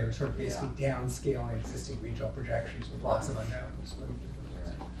could. They were sort of basically downscaling existing regional projections with lots of unknowns.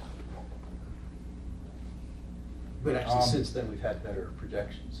 But actually, since then, we've had better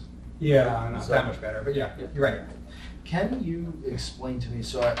projections. Yeah, not that much better, but yeah, you're right. Can you explain to me,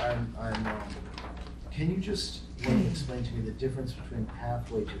 can you just explain to me the difference between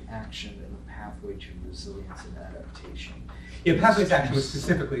pathway to action and the pathway to resilience and adaptation? Yeah, pathway to action was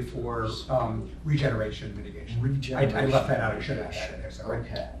specifically for regeneration and mitigation. I left that out, I should have had it there. So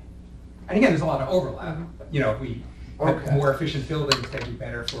Okay. And again, there's a lot of overlap. If we have more efficient buildings, they'd be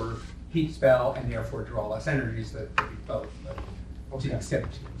better for heat spell and therefore draw less energy, so that they'd be both, to the extent.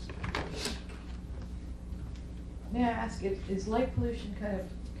 May I ask, is light pollution kind of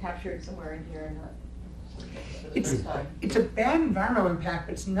captured somewhere in here or not? It's a bad environmental impact,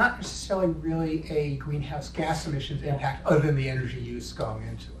 but it's not necessarily really a greenhouse gas emissions impact other than the energy use going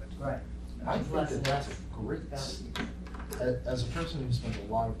into it. Right. I think Less that and that's less a great, value. as a person who spent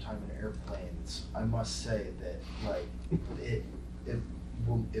a lot of time in airplanes, I must say that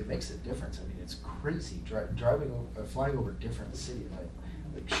it makes a difference. I mean, it's crazy flying over different cities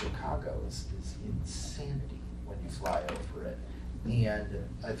like Chicago is insanity when you fly over it. And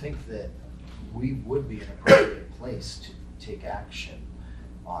I think that we would be an appropriate place to take action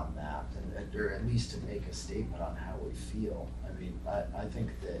on that. And statement, or at least to make a statement on how we feel. I mean, I think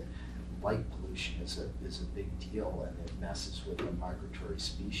that light pollution is a big deal, and it messes with the migratory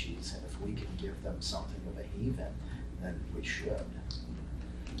species, and if we can give them something of a haven, then we should.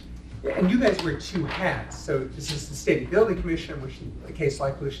 And you guys wear two hats. So this is the Sustainability Commission, which in a case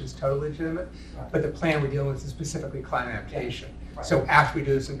like pollution is totally legitimate, but the plan we're dealing with is specifically climate adaptation. So after we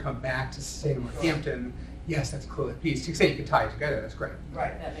do this and come back to Sustainable Northampton, yes, that's clearly a piece. To the extent you can tie it together, that's great.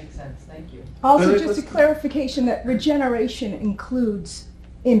 Right, that makes sense, thank you. Also, Lily, just a let's- clarification that regeneration includes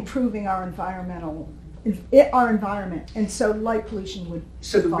improving our environment, and so light pollution would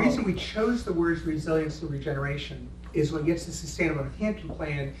So the follow. reason we chose the words resilience and regeneration is when it gets to the Sustainable Northampton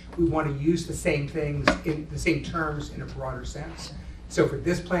plan, we want to use the same things in the same terms in a broader sense. So for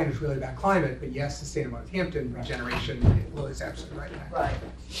this plan, it's really about climate, but yes, Sustainable Northampton, regeneration, Lily's absolutely right. Right.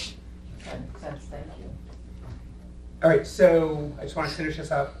 That makes sense, thank you. All right, so I just want to finish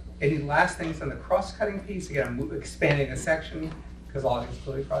this up. Any last things on the cross-cutting piece? Again, I'm expanding the section because all of it's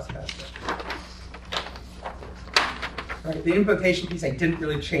clearly cross-cut. All right, the implementation piece, I didn't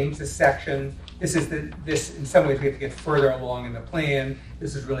really change this section. This in some ways we have to get further along in the plan.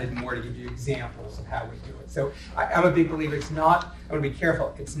 This is really more to give you examples of how we do it. So I'm a big believer, I want to be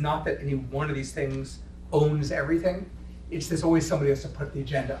careful, it's not that any one of these things owns everything. It's there's always somebody has to put the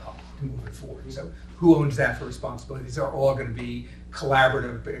agenda up to move it forward. So who owns that for responsibility? These are all going to be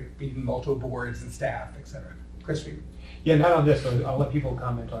collaborative, be multiple boards and staff, et cetera. Chris, you? Yeah, not on this, but I'll let people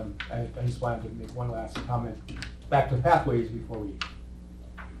comment on, I just wanted to make one last comment back to pathways before we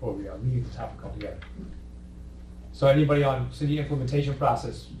leave the topic altogether. So anybody on city implementation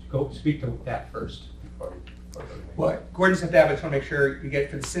process, go speak to that first before we Well, Gordon said that, but I just want to make sure you get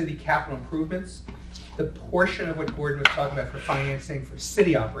for the city capital improvements, the portion of what Gordon was talking about for financing for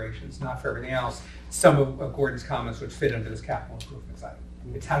city operations, not for everything else, some of Gordon's comments would fit into this capital improvements item.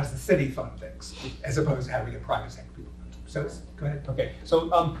 It's how does the city fund things, as opposed to how we get private sector people. So go ahead. Okay,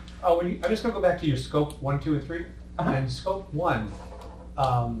 so I'm just going to go back to your scope 1, 2, and 3. And scope 1,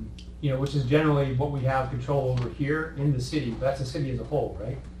 which is generally what we have control over here in the city, but that's the city as a whole,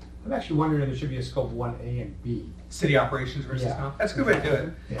 right? I'm actually wondering if there should be a scope 1A and B. City operations versus comp. That's a good way to do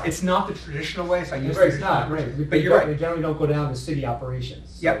it. Yeah. It's not the traditional way, so I use It's not, right. But you're right. They generally don't go down to city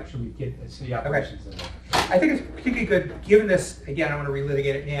operations. So Yep. should we get the city operations in there? I think it's particularly good, given this, again, I don't want to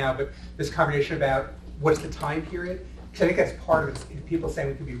relitigate it now, but this conversation about what's the time period, because I think that's part of it. If people say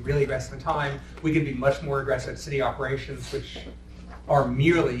we can be really aggressive in time, we can be much more aggressive at city operations, which are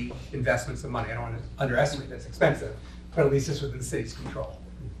merely investments of money. I don't want to underestimate that's expensive, but at least it's within the city's control.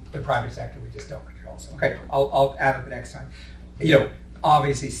 The private sector, we just don't control. So, okay, I'll add it the next time.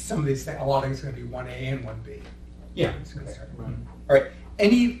 Obviously, some of these things, a lot of things are going to be 1A and 1B. Yeah. It's a good start. All right.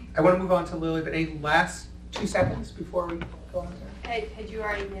 I want to move on to Lily, but any last 2 seconds before we go on there? Had you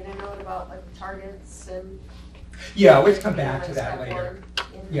already made a note about like the targets and? Yeah, let's come back to that later.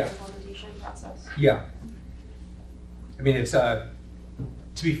 In the Yeah. implementation process? Yeah. I mean, it's to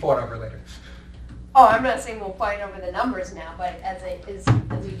be fought over later. Oh, I'm not saying we'll fight over the numbers now, but as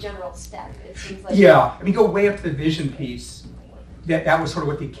a general step, it seems like. Yeah, I mean, go way up to the vision piece. That was sort of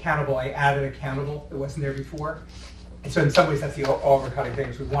what I added accountable that wasn't there before. And so in some ways, that's the overcutting thing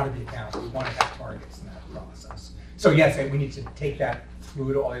is we want to be accountable. We want to have targets in that process. So yes, we need to take that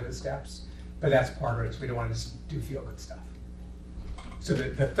through to all the other steps, but that's part of it. So we don't want to just do feel-good stuff. So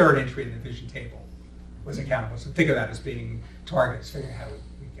the third entry in the vision table was accountable. So think of that as being targets, figuring out how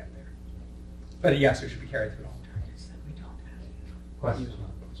we get there. But yes, we should be carried through all the targets that we don't have. Question.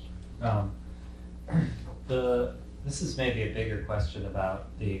 This is maybe a bigger question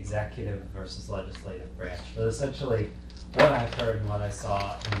about the executive versus legislative branch, but essentially what I've heard and what I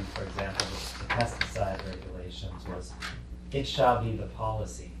saw in, for example, the pesticide regulations was it shall be the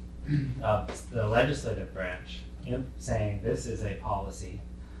policy of the legislative branch saying this is a policy,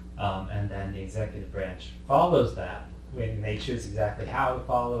 and then the executive branch follows that when they choose exactly how to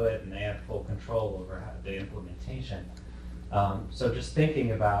follow it and they have full control over the implementation. So just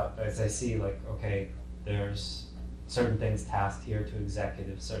thinking about, as I see okay, there's certain things tasked here to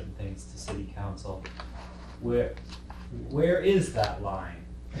executive, certain things to city council. Where is that line?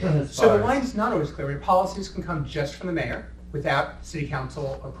 So the line's not always clear. Policies can come just from the mayor without city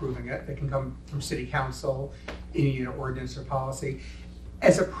council approving it. They can come from city council in an ordinance or policy.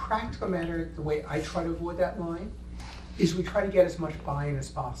 As a practical matter, the way I try to avoid that line is we try to get as much buy-in as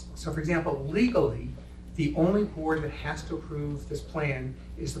possible. So for example, legally, the only board that has to approve this plan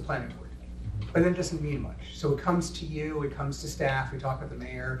is the planning board. But that doesn't mean much. So it comes to you, it comes to staff, we talk about the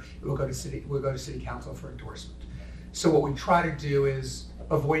mayor, we'll go to city council for endorsement. So what we try to do is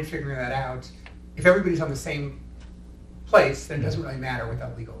avoid figuring that out. If everybody's on the same place, then it doesn't really matter what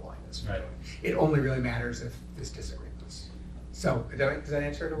that legal line is. Right. It only really matters if there's disagreements. So, does that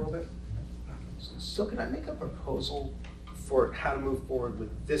answer it a little bit? So can I make a proposal for how to move forward with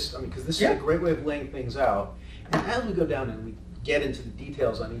this? I mean, because this is Yeah. a great way of laying things out. And as we go down and we get into the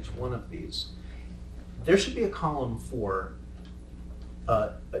details on each one of these, there should be a column for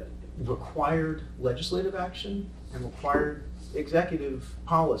required legislative action and required executive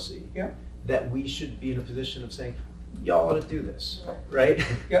policy. Yeah. That we should be in a position of saying, y'all ought to do this, right?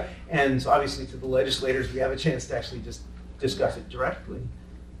 Yeah. And so obviously to the legislators, we have a chance to actually just discuss it directly.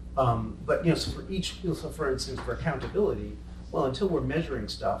 But so for each, so for instance, for accountability, well, until we're measuring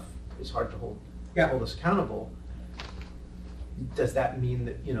stuff, it's hard to hold us accountable. Does that mean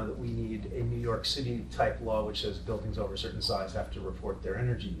that that we need a New York City type law which says buildings over a certain size have to report their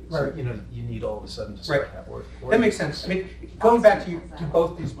energy use? Right. You need all of a sudden to start Right. that work. That makes sense. I mean, going back to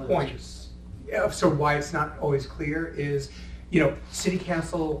both these points, so why it's not always clear is, city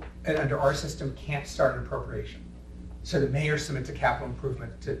council under our system can't start an appropriation. So the mayor submits a capital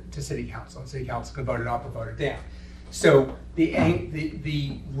improvement to city council, and city council can vote it up or vote it down. So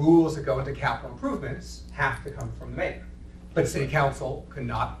the rules that go into capital improvements have to come from the mayor. But city council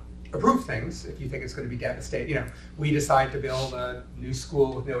cannot approve things if you think it's going to be devastating. We decide to build a new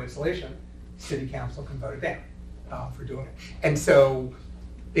school with no insulation, city council can vote it down for doing it. And so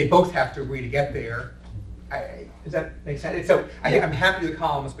they both have to agree to get there. Does that make sense? And so I'm happy with the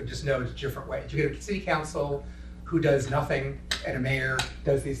columns, but just know it's different ways. You get a city council who does nothing, and a mayor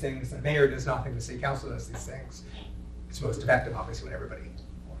does these things, and a mayor does nothing, the city council does these things. It's most effective, obviously, when everybody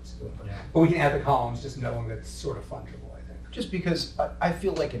wants to do it. Yeah. But we can add the columns, just knowing that it's sort of fungible, I think. Just because I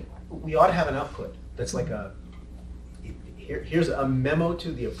feel like we ought to have an output that's like here's a memo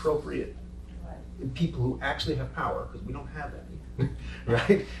to the appropriate people who actually have power, because we don't have any,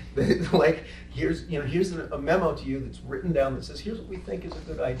 right? Like here's a memo to you that's written down that says here's what we think is a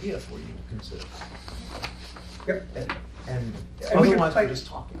good idea for you to consider. Yep. And we can otherwise play- we're just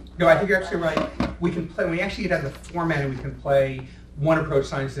talking. No, I think you're absolutely right. We can play, when we actually get out of the format, we can play one approach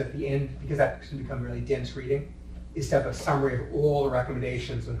science at the end, because that can become really dense reading, is to have a summary of all the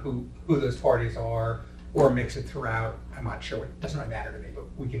recommendations and who those parties are, or mix it throughout. I'm not sure, it doesn't really matter to me, but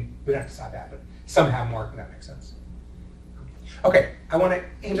we don't have to decide that, but somehow, Mark, that makes sense. Okay, I want to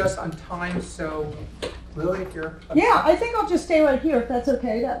end us on time, so Lily, if you're... Yeah, I think I'll just stay right here if that's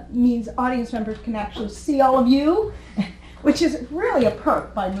okay. That means audience members can actually see all of you, which is really a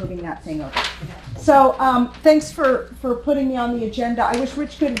perk by moving that thing over. So thanks for putting me on the agenda. I wish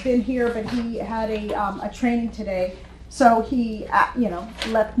Rich could have been here, but he had a training today, so he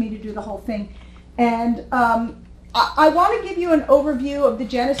left me to do the whole thing. And I want to give you an overview of the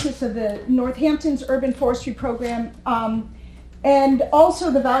genesis of the Northampton's urban forestry program, and also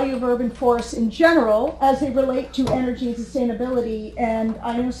the value of urban forests in general as they relate to energy and sustainability. And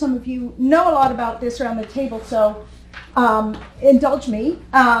I know some of you know a lot about this around the table, so indulge me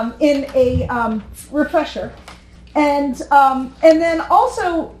in a refresher. And then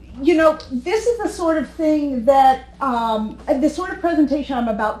also, this is the sort of thing that, the sort of presentation I'm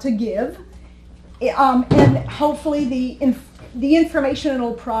about to give, and hopefully the information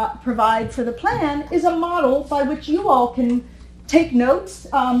it'll provide for the plan is a model by which you all can take notes,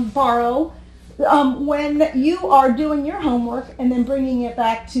 borrow, when you are doing your homework and then bringing it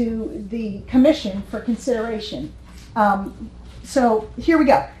back to the commission for consideration. So here we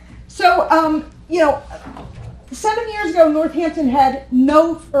go. So, 7 years ago, Northampton had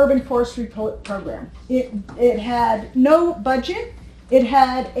no urban forestry program. It had no budget. It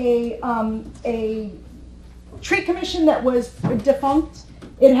had a tree commission that was defunct.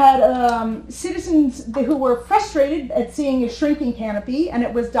 It had citizens who were frustrated at seeing a shrinking canopy, and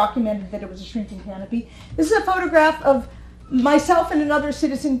it was documented that it was a shrinking canopy. This is a photograph of myself and another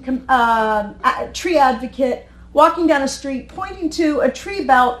citizen tree advocate walking down a street, pointing to a tree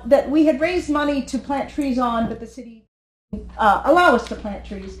belt that we had raised money to plant trees on, but the city didn't allow us to plant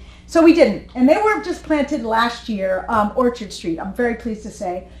trees. So we didn't. And they were just planted last year, Orchard Street, I'm very pleased to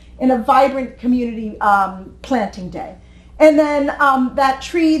say, in a vibrant community planting day. And then that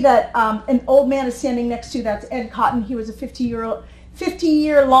tree that an old man is standing next to, that's Ed Cotton. He was a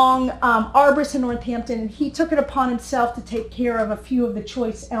 50-year-long arborist in Northampton, and he took it upon himself to take care of a few of the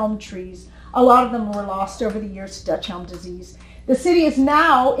choice elm trees. A lot of them were lost over the years to Dutch elm disease. The city is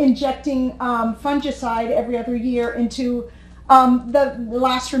now injecting fungicide every other year into the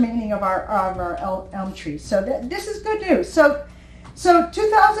last remaining of our elm trees. So this is good news. So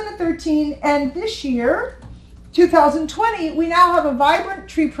 2013 and this year, 2020, we now have a vibrant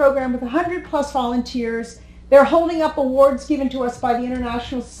tree program with 100 plus volunteers. They're holding up awards given to us by the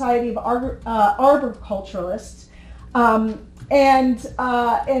International Society of Arboriculturalists. And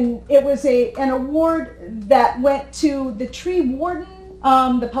it was an award that went to the tree warden,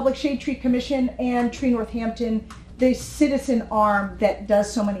 the Public Shade Tree Commission, and Tree Northampton, the citizen arm that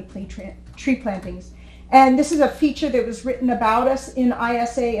does so many tree plantings. And this is a feature that was written about us in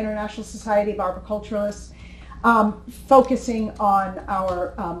ISA, International Society of Arboriculturalists, focusing on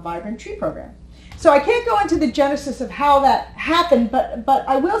our vibrant tree program. So I can't go into the genesis of how that happened, but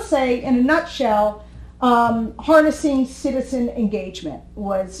I will say in a nutshell, harnessing citizen engagement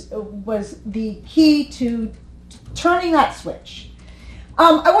was the key to turning that switch.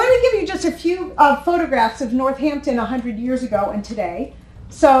 I want to give you just a few photographs of Northampton 100 years ago and today.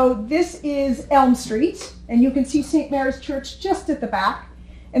 So this is Elm Street, and you can see St. Mary's Church just at the back,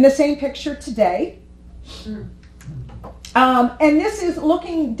 in the same picture today. And this is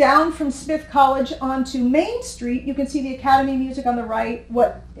looking down from Smith College onto Main Street. You can see the Academy of Music on the right.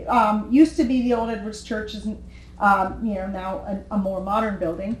 What used to be the old Edwards Church is now a more modern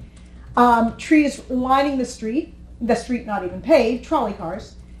building. Trees lining the street not even paved, trolley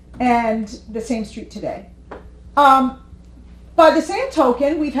cars, and the same street today. By the same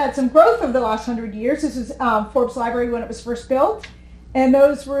token, we've had some growth over the last 100 years. This is Forbes Library when it was first built, and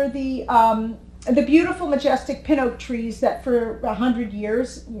those were the beautiful, majestic pin oak trees that for 100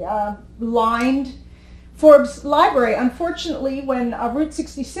 years lined Forbes Library. Unfortunately, when Route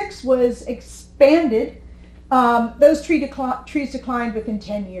 66 was expanded, those trees declined within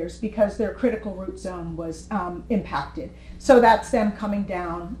 10 years because their critical root zone was impacted. So that's them coming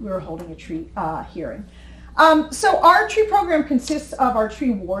down. We were holding a tree hearing. So our tree program consists of our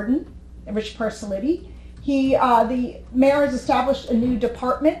tree warden, Rich Parsaliti. The mayor has established a new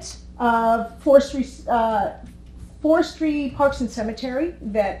department of forestry, parks and cemetery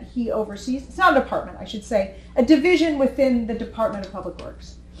that he oversees. It's not a department, I should say, a division within the Department of Public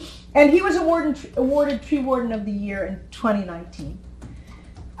Works. And he was awarded Tree Warden of the Year in 2019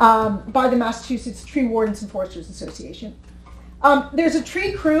 by the Massachusetts Tree Wardens and Foresters Association. There's a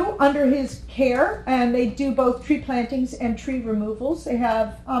tree crew under his care, and they do both tree plantings and tree removals. They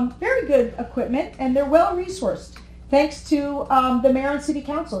have very good equipment, and they're well resourced, thanks to the mayor and city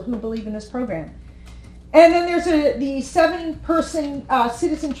council who believe in this program. And then there's the 7-person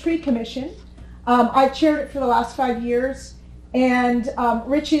Citizen Tree Commission. I've chaired it for the last 5 years, and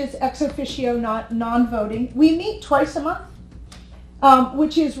Rich is ex officio, non-voting. We meet twice a month,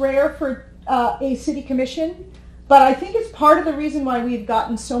 which is rare for a city commission. But I think it's part of the reason why we've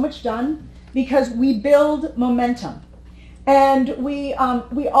gotten so much done, because we build momentum. And we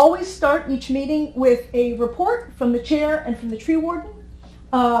always start each meeting with a report from the chair and from the tree warden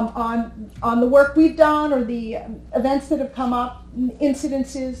on the work we've done or the events that have come up,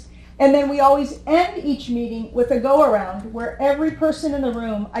 incidences. And then we always end each meeting with a go-around where every person in the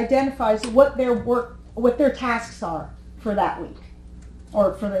room identifies what their tasks are for that week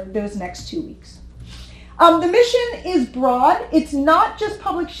or for those next 2 weeks. The mission is broad. It's not just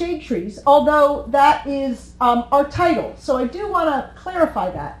public shade trees, although that is our title. So I do want to clarify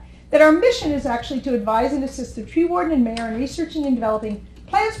that our mission is actually to advise and assist the tree warden and mayor in researching and developing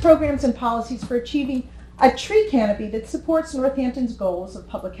plans, programs, and policies for achieving a tree canopy that supports Northampton's goals of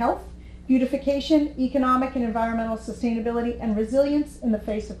public health, beautification, economic and environmental sustainability, and resilience in the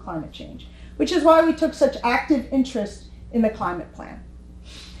face of climate change, which is why we took such active interest in the climate plan.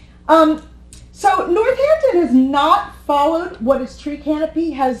 So Northampton has not followed what its tree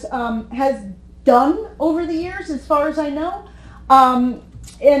canopy has done over the years, as far as I know.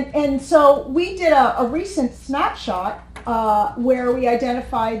 And so we did a recent snapshot where we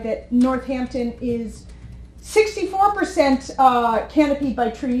identified that Northampton is 64% canopied by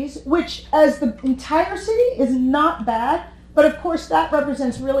trees, which as the entire city is not bad, but of course that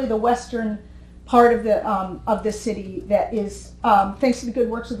represents really the western part of the city that is, thanks to the good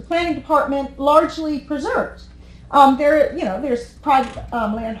works of the planning department, largely preserved. There's private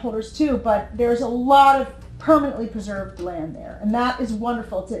landholders too, but there's a lot of permanently preserved land there, and that is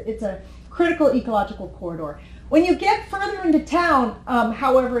wonderful. It's a critical ecological corridor. When you get further into town,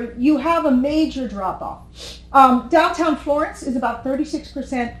 however, you have a major drop-off. Downtown Florence is about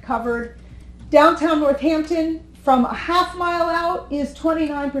 36% covered. Downtown Northampton, from a half mile out, is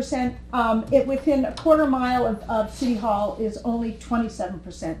 29%. Within a quarter mile of City Hall is only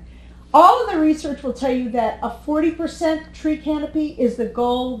 27%. All of the research will tell you that a 40% tree canopy is the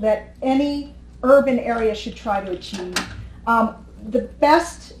goal that any urban area should try to achieve. The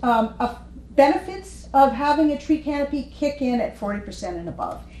best benefits of having a tree canopy kick in at 40% and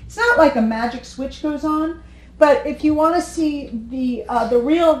above. It's not like a magic switch goes on, but if you want to see the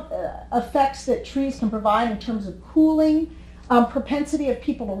real effects that trees can provide in terms of cooling, propensity of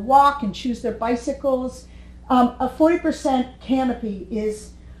people to walk and choose their bicycles, a 40% canopy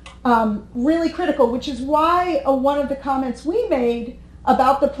is really critical, which is why one of the comments we made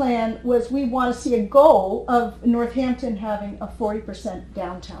about the plan was we want to see a goal of Northampton having a 40%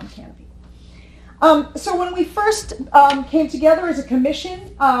 downtown canopy. So when we first came together as a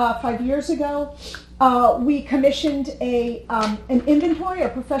commission 5 years ago, we commissioned an inventory, a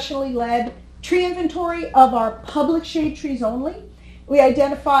professionally led tree inventory of our public shade trees only. We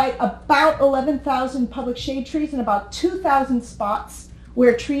identified about 11,000 public shade trees and about 2,000 spots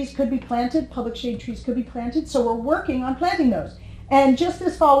where trees could be planted, public shade trees could be planted. So we're working on planting those. And just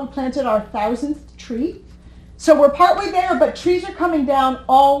this fall, we planted our 1,000th tree. So we're partway there, but trees are coming down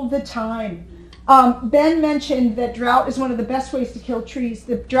all the time. Ben mentioned that drought is one of the best ways to kill trees.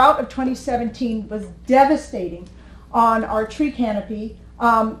 The drought of 2017 was devastating on our tree canopy.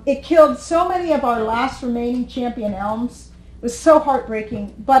 It killed so many of our last remaining champion elms. It was so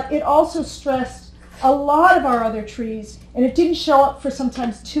heartbreaking, but it also stressed a lot of our other trees, and it didn't show up for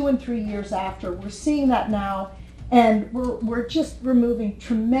sometimes 2 and 3 years after. We're seeing that now, and we're just removing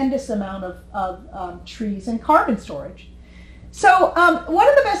tremendous amount of trees and carbon storage. So one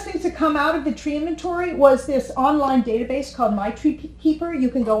of the best things to come out of the tree inventory was this online database called My Tree Keeper. You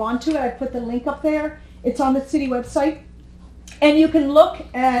can go onto it. I put the link up there. It's on the city website. And you can look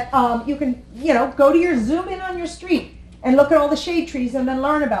at, you can go to your zoom in on your street and look at all the shade trees and then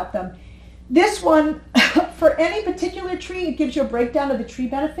learn about them. This one, for any particular tree, it gives you a breakdown of the tree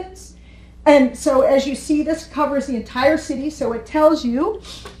benefits. And so as you see, this covers the entire city. So it tells you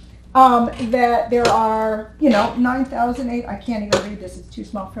that there are, 9,008, I can't even read this, it's too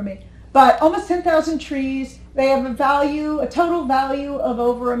small for me, but almost 10,000 trees. They have a total value of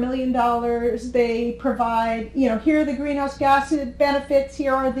over $1 million. They provide, here are the greenhouse gas benefits,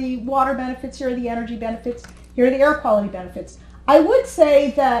 here are the water benefits, here are the energy benefits, here are the air quality benefits. I would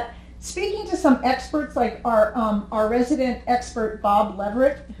say that speaking to some experts, like our resident expert, Bob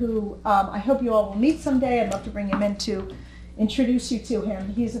Leverett, who I hope you all will meet someday. I'd love to bring him in to introduce you to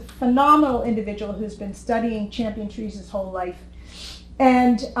him. He's a phenomenal individual who's been studying champion trees his whole life.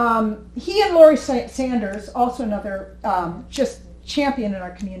 And he and Lori Sanders, also another just champion in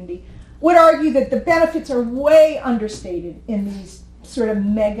our community, would argue that the benefits are way understated in these sort of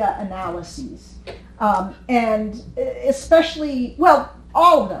mega analyses. And especially, well,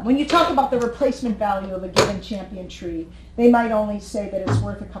 all of them. When you talk about the replacement value of a given champion tree, they might only say that it's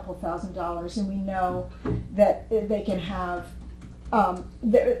worth a couple $1,000s, and we know that they can have,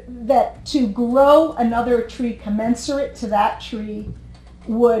 that to grow another tree commensurate to that tree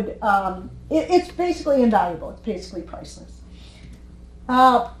would, it's basically invaluable. It's basically priceless.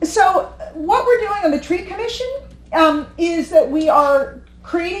 So what we're doing on the Tree Commission is that we are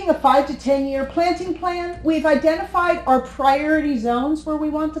creating a 5 to 10 year planting plan. We've identified our priority zones where we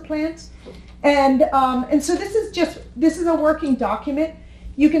want to plant. And so this is a working document.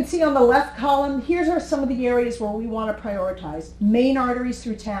 You can see on the left column, here's some of the areas where we want to prioritize. Main arteries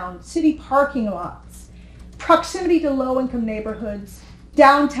through town, city parking lots, proximity to low-income neighborhoods,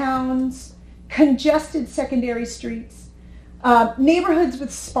 downtowns, congested secondary streets, neighborhoods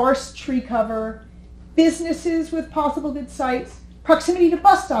with sparse tree cover, businesses with possible good sites, proximity to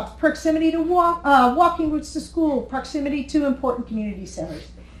bus stops, proximity to walking routes to school, proximity to important community centers.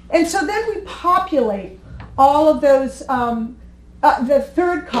 And so then we populate all of those, the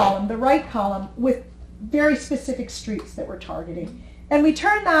third column, the right column, with very specific streets that we're targeting. And we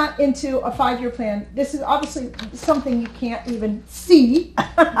turn that into a 5-year plan. This is obviously something you can't even see,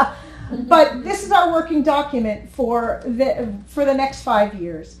 but this is our working document for the next 5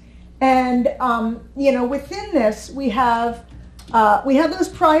 years. And within this we have those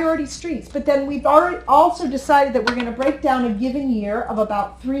priority streets, but then we've already also decided that we're going to break down a given year of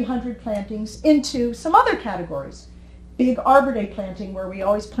about 300 plantings into some other categories. Big Arbor Day planting, where we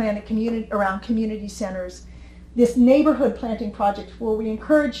always plant around community centers. This neighborhood planting project, where we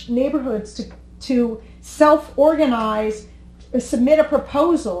encourage neighborhoods to self-organize, submit a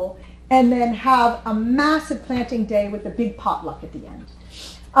proposal, and then have a massive planting day with a big potluck at the end.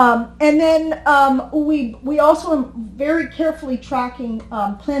 And then we also are very carefully tracking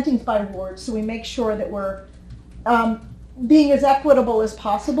plantings by ward, so we make sure that we're being as equitable as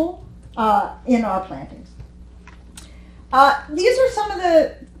possible in our plantings. These are some of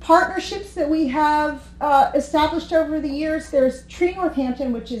the partnerships that we have established over the years. There's Tree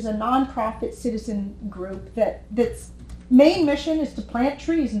Northampton, which is a nonprofit citizen group that's main mission is to plant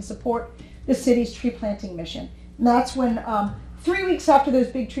trees and support the city's tree planting mission. And that's when 3 weeks after those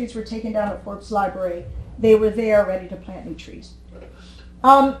big trees were taken down at Forbes Library, they were there ready to plant new trees.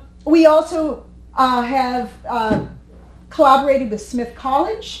 We also have collaborated with Smith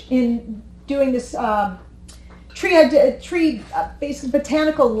College in doing this basically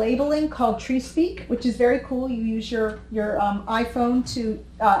botanical labeling called Tree Speak, which is very cool. You use your iPhone to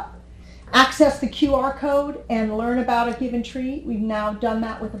access the QR code and learn about a given tree. We've now done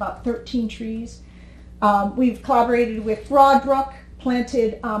that with about 13 trees. We've collaborated with Broadbrook,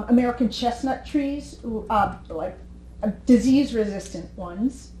 planted American chestnut trees, like disease-resistant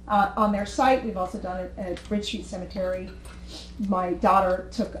ones, on their site. We've also done it at Bridge Street Cemetery. My daughter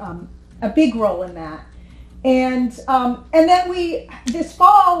took a big role in that. And then we, this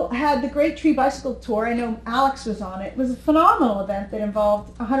fall, had the Great Tree Bicycle Tour. I know Alex was on it. It was a phenomenal event that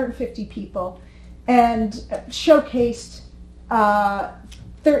involved 150 people and showcased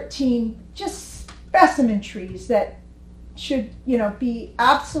 13 just specimen trees that should, be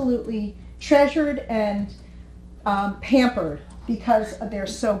absolutely treasured and pampered because they're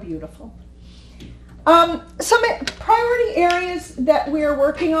so beautiful. Some priority areas that we're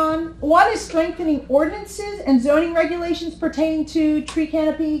working on. One is strengthening ordinances and zoning regulations pertaining to tree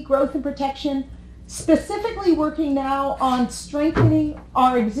canopy growth and protection, specifically working now on strengthening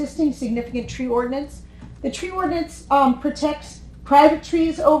our existing significant tree ordinance. The tree ordinance protects private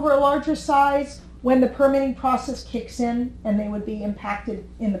trees over a larger size when the permitting process kicks in, and they would be impacted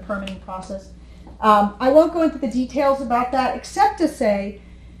in the permitting process. I won't go into the details about that, except to say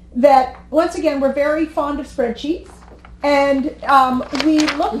that, once again, we're very fond of spreadsheets, and we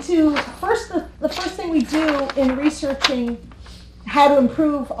look to, the first thing we do in researching how to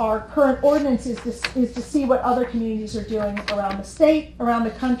improve our current ordinances is to see what other communities are doing around the state, around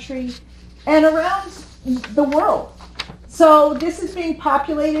the country, and around the world. So this is being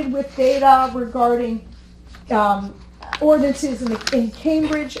populated with data regarding ordinances in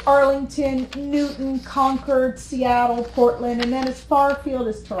Cambridge, Arlington, Newton, Concord, Seattle, Portland, and then as far afield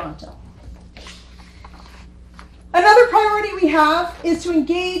as Toronto. Another priority we have is to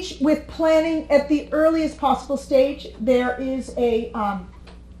engage with planning at the earliest possible stage. There is a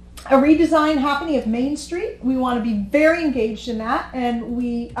redesign happening of Main Street. We want to be very engaged in that, and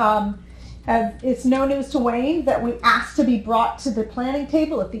we it's no news to Wayne that we asked to be brought to the planning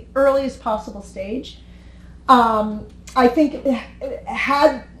table at the earliest possible stage. I think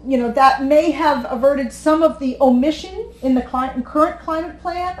that may have averted some of the omission in the current climate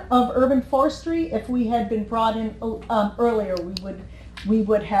plan of urban forestry. If we had been brought in earlier, we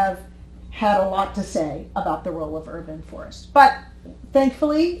would have had a lot to say about the role of urban forest. But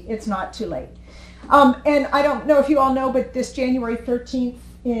thankfully, it's not too late. And I don't know if you all know, but this January 13th,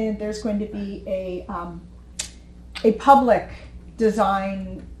 there's going to be a public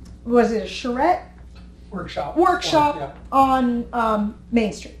design, was it a charrette? Workshop Yeah. On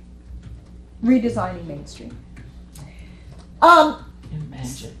Main Street, redesigning Main Street.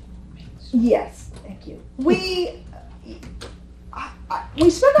 Imagine. Yes, thank you. We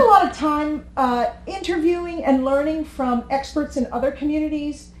spend a lot of time interviewing and learning from experts in other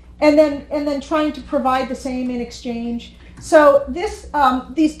communities, and then trying to provide the same in exchange. So these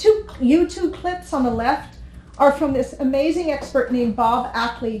two YouTube clips on the left are from this amazing expert named Bob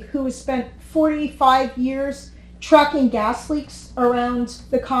Ackley, who has spent 45 years tracking gas leaks around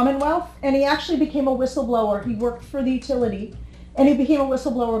the Commonwealth, and he actually became a whistleblower. He worked for the utility, and he became a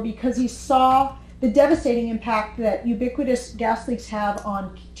whistleblower because he saw the devastating impact that ubiquitous gas leaks have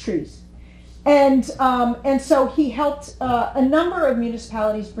on trees. And so he helped a number of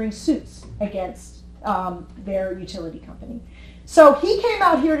municipalities bring suits against their utility company. So he came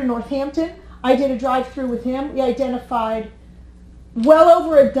out here to Northampton. I did a drive-through with him. We identified well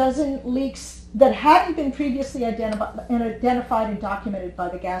over a dozen leaks that hadn't been previously identified and documented by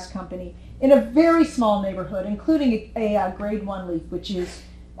the gas company in a very small neighborhood, including a grade 1 leak, which is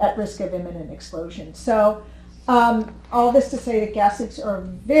at risk of imminent explosion. So all this to say that gas leaks are a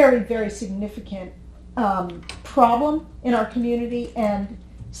very, very significant problem in our community, and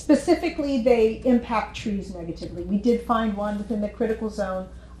specifically they impact trees negatively. We did find one within the critical zone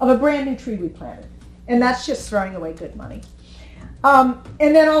of a brand new tree we planted, and that's just throwing away good money. And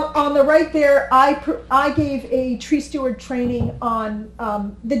then on the right there, I gave a tree steward training on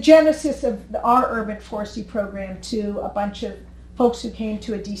the genesis of our urban forestry program to a bunch of folks who came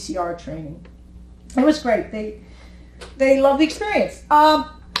to a DCR training. It was great. They loved the experience.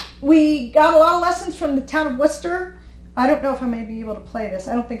 We got a lot of lessons from the town of Worcester. I don't know if I may be able to play this.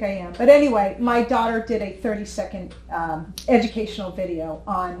 I don't think I am. But anyway, my daughter did a 30-second educational video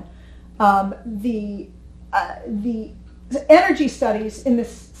on the energy studies in the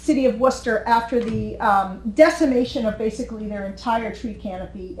city of Worcester after the decimation of basically their entire tree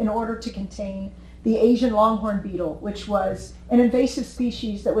canopy in order to contain the Asian longhorn beetle, which was an invasive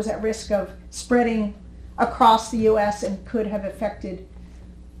species that was at risk of spreading across the U.S. and could have affected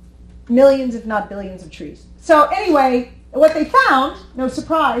millions, if not billions, of trees. So anyway, what they found, no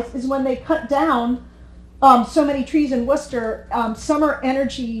surprise, is when they cut down so many trees in Worcester, summer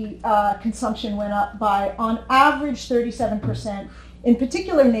energy consumption went up by, on average, 37%. In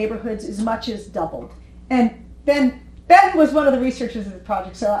particular neighborhoods, as much as doubled. And Ben was one of the researchers of the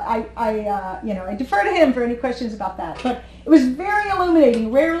project, so I defer to him for any questions about that. But it was very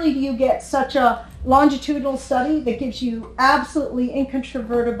illuminating. Rarely do you get such a longitudinal study that gives you absolutely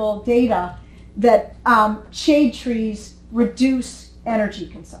incontrovertible data that shade trees reduce energy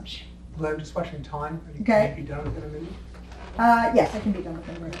consumption. Well, I'm just watching time. Are you, Okay. Can you be done within a minute? Yes, I can be done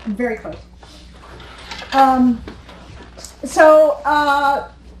within a minute. I'm very close.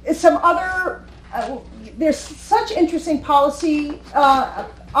 Some other, there's such interesting policy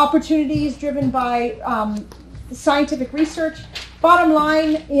opportunities driven by scientific research. Bottom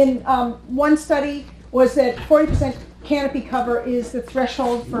line in one study was that 40% canopy cover is the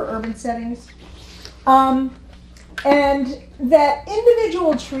threshold for urban settings. And that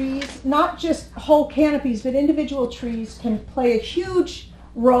individual trees, not just whole canopies, but individual trees can play a huge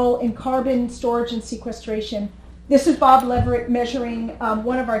role in carbon storage and sequestration. This is Bob Leverett measuring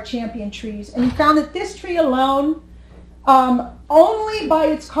one of our champion trees, and he found that this tree alone, only by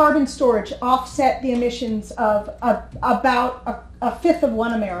its carbon storage, offset the emissions of about a fifth of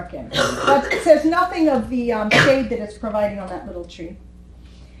one American. That says nothing of the shade that it's providing on that little tree.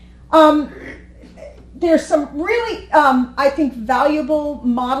 There's some really, I think, valuable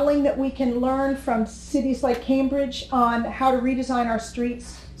modeling that we can learn from cities like Cambridge on how to redesign our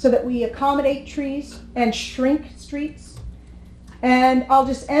streets so that we accommodate trees and shrink streets. And I'll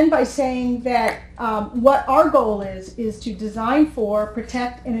just end by saying that what our goal is to design for,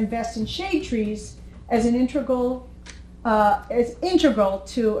 protect, and invest in shade trees as an integral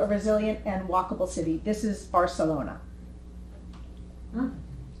to a resilient and walkable city. This is Barcelona.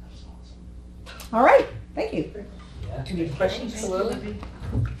 All right, thank you. Yeah. Any questions for Lily?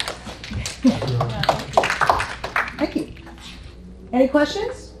 Thank you. Any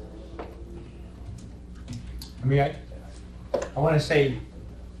questions? I mean, I want to say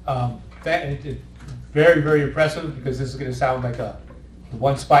that it's very, very impressive, because this is going to sound like a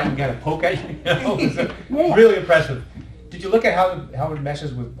one spot you got to poke at. It's Yeah. really impressive. Did you look at how it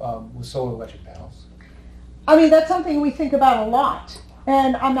meshes with solar electric panels? I mean, that's something we think about a lot,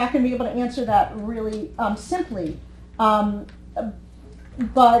 and I'm not going to be able to answer that really simply. But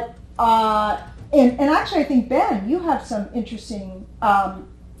actually, I think, Ben, you have some interesting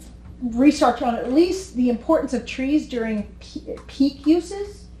research on at least the importance of trees during peak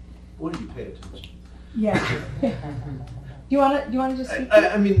uses. What do you pay attention? Yeah. Do you want to just speak?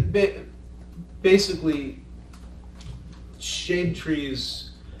 I mean, basically, shade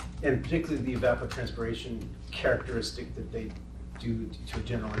trees, and particularly the evapotranspiration characteristic that they do to a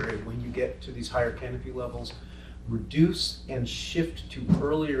general area, when you get to these higher canopy levels, reduce and shift to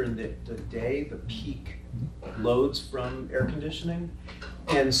earlier in the day the peak loads from air conditioning.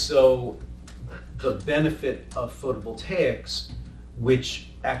 And so the benefit of photovoltaics, which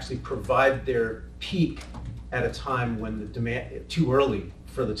actually provide their peak at a time when the demand, too early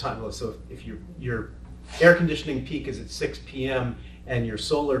for the time. So if your air conditioning peak is at 6 p.m. and your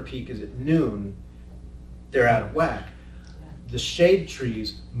solar peak is at noon, they're out of whack. The shade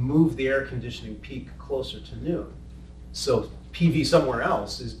trees move the air conditioning peak closer to noon. So PV somewhere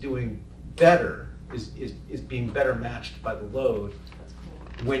else is doing better, is being better matched by the load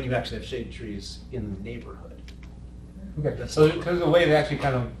when you actually have shade trees in the neighborhood. Okay, so there's a way to actually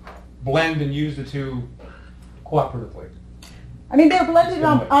kind of blend and use the two cooperatively. I mean, they're blended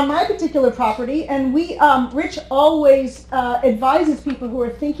on my particular property, and we, Rich always advises people who are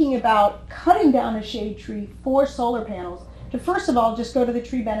thinking about cutting down a shade tree for solar panels to, first of all, just go to the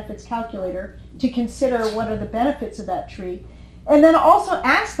tree benefits calculator to consider what are the benefits of that tree, and then also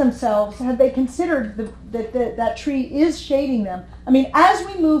ask themselves, have they considered that tree is shading them? I mean, as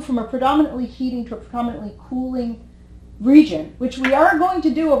we move from a predominantly heating to a predominantly cooling region, which we are going to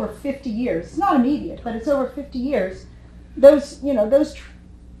do over 50 years, it's not immediate, but it's over 50 years, those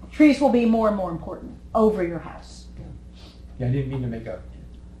trees will be more and more important over your house. Yeah, I didn't mean to make a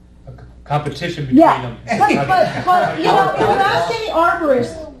competition between them. But if you ask any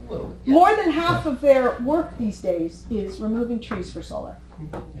arborist, more than half of their work these days is removing trees for solar.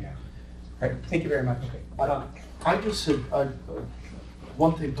 Yeah. All right, thank you very much. I just had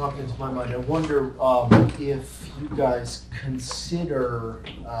one thing popped into my mind. I wonder if you guys consider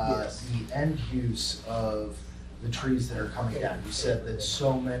the end use of the trees that are coming down. You said that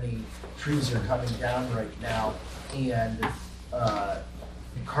so many trees are coming down right now, and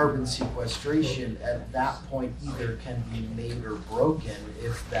carbon sequestration at that point either can be made or broken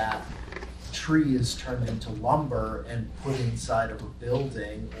if that tree is turned into lumber and put inside of a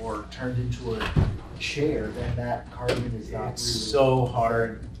building or turned into a chair, then that carbon is not really. It's so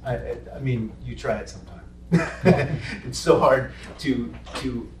hard. I mean, you try it sometime. It's so hard to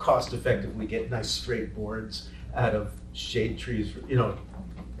cost effectively get nice straight boards out of shade trees, you know.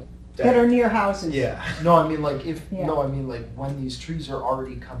 That are near houses. Yeah. No, I mean like Yeah. when these trees are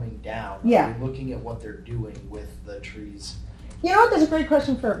already coming down. Yeah. You're looking at what they're doing with the trees. You know what, that's a great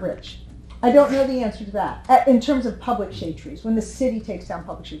question for a bridge. I don't know the answer to that, in terms of public shade trees, when the city takes down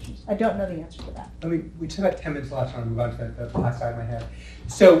public shade trees. I don't know the answer to that. I mean, we took about 10 minutes last time to move on to the last side of my head.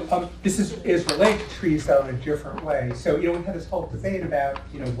 So this is related to trees though in a different way. So, you know, we had this whole debate about,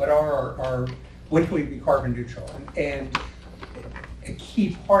 you know, when can we be carbon neutral? And a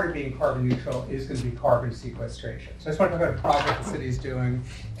key part of being carbon neutral is going to be carbon sequestration. So I just want to talk about a project the city is doing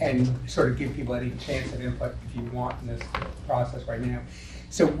and sort of give people any chance of input if you want in this process right now.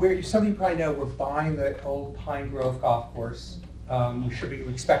 So some of you probably know we're buying the old Pine Grove golf course. We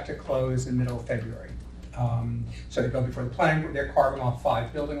expect to close in the middle of February. So they go before the planning board. They're carving off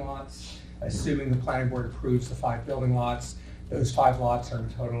 5 building lots, assuming the planning board approves the 5 building lots. Those 5 lots are a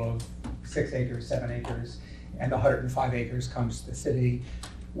total of 6 acres, 7 acres, and the 105 acres comes to the city.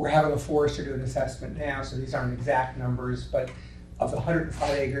 We're having a forester do an assessment now, so these aren't exact numbers, but of the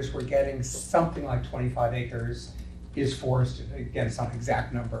 105 acres, we're getting something like 25 acres is forested. Again, it's not an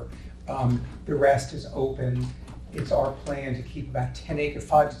exact number. The rest is open. It's our plan to keep about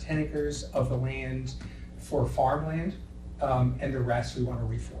 5 to 10 acres of the land for farmland, and the rest we want to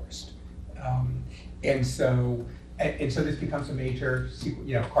reforest. And so this becomes a major,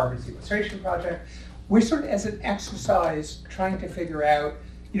 carbon sequestration project. We're sort of, as an exercise, trying to figure out,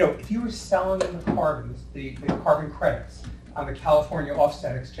 if you were selling the carbon credits on the California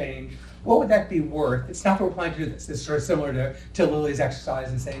Offset Exchange, what would that be worth? It's not that we're planning to do this. It's sort of similar to Lily's exercise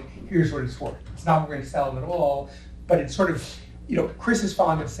and saying, here's what it's worth. It's not what we're going to sell them at all, but it's sort of, Chris is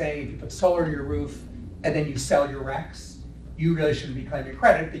fond of saying, if you put solar on your roof and then you sell your RECs, you really shouldn't be claiming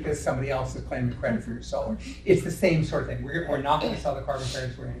credit because somebody else is claiming credit for your solar. It's the same sort of thing. We're not going to sell the carbon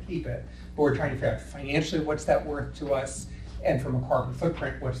credits, we're going to keep it, but we're trying to figure out financially what's that worth to us, and from a carbon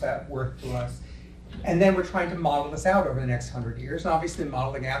footprint, what's that worth to us. And then we're trying to model this out over the next 100 years. And obviously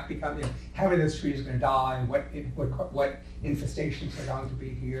modeling out becomes, how many of those trees are going to die, what infestations are going to be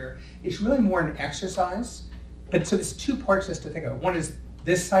here. It's really more an exercise. But so there's 2 parts just to think of. One is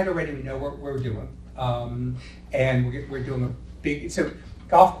this site already we know what we're doing. And we're doing a big, so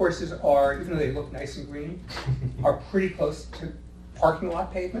golf courses are, even though they look nice and green, are pretty close to parking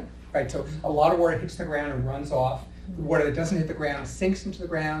lot pavement, right? So a lot of water hits the ground and runs off. The water that doesn't hit the ground sinks into the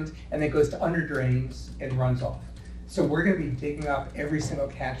ground and then goes to under drains and runs off. So we're going to be digging up every single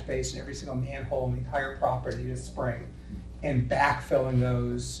catch basin, every single manhole in the entire property this spring and backfilling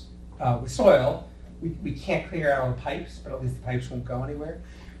those with soil. We can't clear out all the pipes, but at least the pipes won't go anywhere.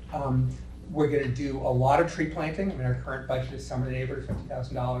 We're going to do a lot of tree planting. I mean, our current budget is some of the neighbors,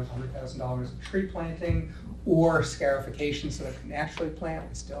 $50,000, $100,000 of tree planting or scarification so that we can naturally plant.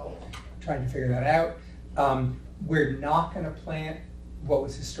 We're still trying to figure that out. We're not going to plant what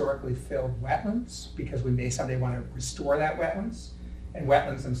was historically filled wetlands because we may someday want to restore that wetlands. And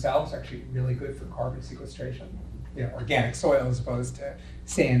wetlands themselves are actually really good for carbon sequestration. Organic soil as opposed to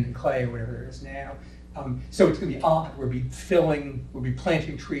sand and clay or whatever it is now. So it's going to be odd. We'll be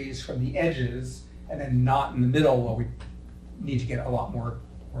planting trees from the edges and then not in the middle while we need to get a lot more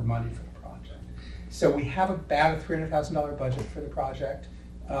money for the project. So we have about a $300,000 budget for the project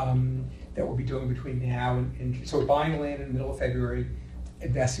that we'll be doing between now and so we're buying land in the middle of February,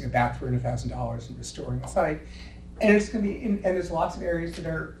 investing about $300,000 in restoring the site. And it's going to be, and there's lots of areas that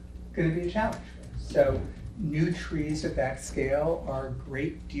are going to be a challenge for us. So new trees at that scale are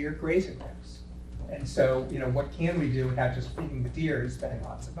great deer grazing grounds. And so, what can we do without just feeding the deer and spending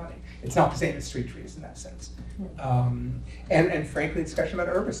lots of money? It's not the same as street trees in that sense. And frankly, discussion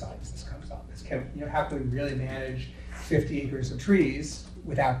about herbicides, this comes up. How can we really manage 50 acres of trees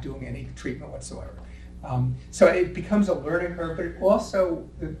without doing any treatment whatsoever? So it becomes a learning curve, but it also,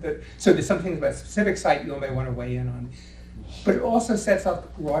 so there's some things about a specific site you may want to weigh in on. But it also sets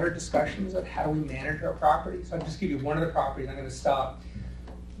up broader discussions of how we manage our property. So I'll just give you one of the properties, I'm going to stop.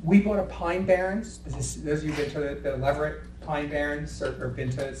 We bought a Pine Barrens. Those of you who've been to the Leverett Pine Barrens or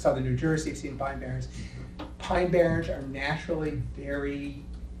been to southern New Jersey, have seen Pine Barrens. Pine Barrens are naturally very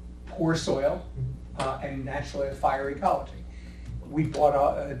poor soil and naturally a fire ecology. We bought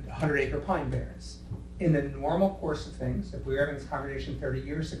a 100-acre Pine Barrens. In the normal course of things, if we were having this conversation 30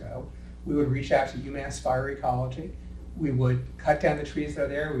 years ago, we would reach out to UMass Fire Ecology. We would cut down the trees that are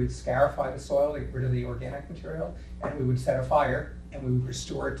there. We would scarify the soil to get rid of the organic material, and we would set a fire and we would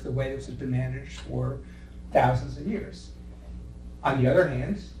restore it to the way this has been managed for thousands of years. On the other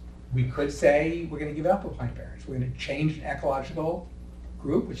hand, we could say we're going to give up on pine barrens. We're going to change an ecological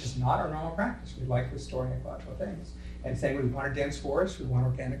group, which is not our normal practice. We like restoring ecological things. And saying we want a dense forest, we want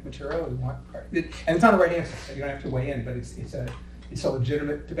organic material, we want, and it's not a right answer, so you don't have to weigh in, but it's a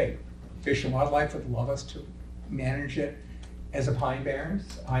legitimate debate. Fish and Wildlife would love us to manage it as a pine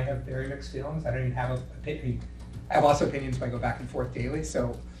barrens. I have very mixed feelings. I don't even have I have lots of opinions, but I go back and forth daily,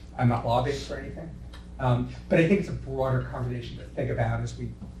 so I'm not lobbying for anything. But I think it's a broader conversation to think about as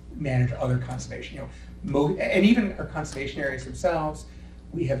we manage other conservation. And even our conservation areas themselves,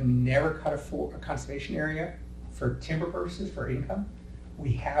 we have never cut a conservation area for timber purposes, for income.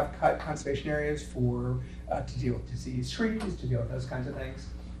 We have cut conservation areas to deal with diseased trees, to deal with those kinds of things.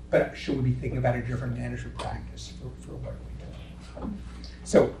 But should we be thinking about a different management practice for what we do?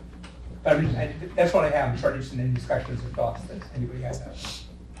 So, that's what I have. I'm sure there's any discussions or thoughts that anybody has.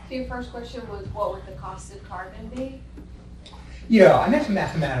 So your first question was, what would the cost of carbon be? Yeah, I mentioned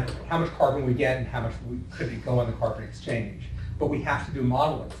mathematically, how much carbon we get and how much could go on the carbon exchange. But we have to do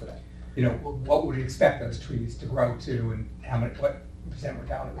modeling for that. What would we expect those trees to grow to, and what percent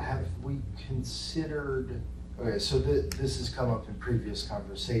mortality? Have we considered, okay, so this has come up in previous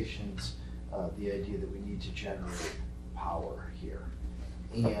conversations, the idea that we need to generate power here.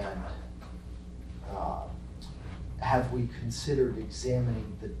 And have we considered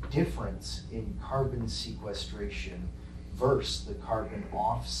examining the difference in carbon sequestration versus the carbon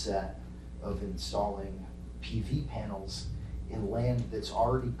offset of installing PV panels in land that's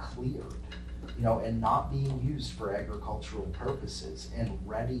already cleared, and not being used for agricultural purposes and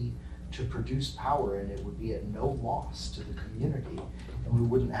ready to produce power, and it would be at no loss to the community, and we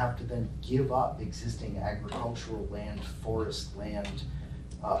wouldn't have to then give up existing agricultural land, forest land,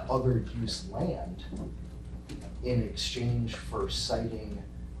 other use land in exchange for siting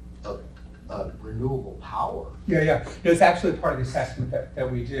renewable power. Yeah. It's actually part of the assessment that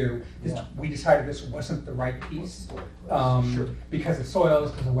we do. Yeah. We decided this wasn't the right piece Sure. because of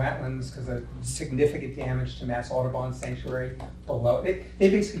soils, because of wetlands, because of significant damage to Mass Audubon Sanctuary below. They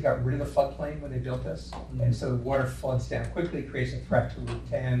basically got rid of the floodplain when they built this, and so the water floods down quickly, creates a threat to Route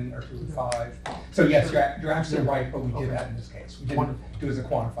 10 or to Route 5. So yes, you're absolutely right, but we did that in this case. We didn't do it as a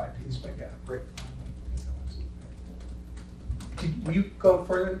quantified piece, but yeah. Great. Will you go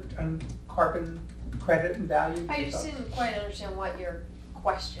further on carbon credit and value? I just didn't quite understand what your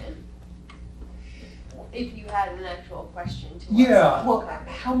question, if you had an actual question to us. Yeah, well,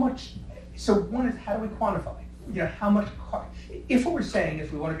 Okay. how much, so one is, how do we quantify? How much, if what we're saying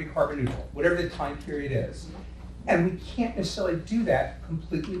is we want to be carbon neutral, whatever the time period is, and we can't necessarily do that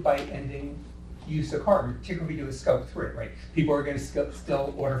completely by ending use of carbon, particularly if we do a scope 3, right? People are going to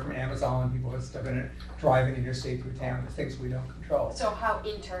still order from Amazon, people are still going to drive in interstate through town, the things we don't control. So how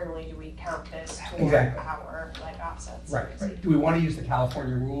internally do we count this toward Exactly. our offsets? Right. Do we want to use the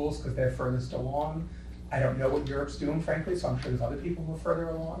California rules because they're furthest along? I don't know what Europe's doing, frankly, so I'm sure there's other people who are further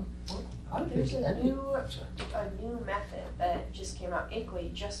along. There's a new method that just came out.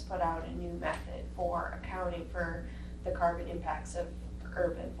 ICLEI just put out a new method for accounting for the carbon impacts of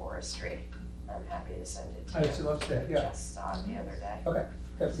urban forestry. I'm happy to send it to you. I'd love to, yeah. Just saw it the other day. Okay.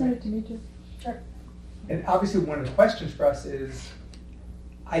 That's Send it to me too. Sure. And obviously, one of the questions for us is,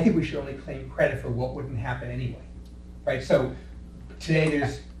 I think we should only claim credit for what wouldn't happen anyway, right? So today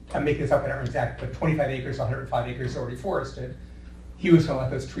I'm making this up, I don't know exactly, but 25 acres, 105 acres already forested. He was going to let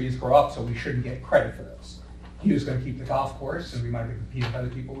those trees grow up, so we shouldn't get credit for those. He was going to keep the golf course, and we might be competing with other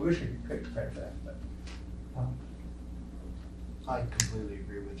people who should get credit for that. But, I completely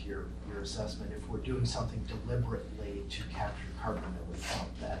agree with your assessment. If we're doing something deliberately to capture carbon, it would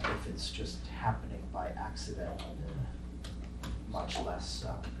count that. If it's just happening by accident, then much less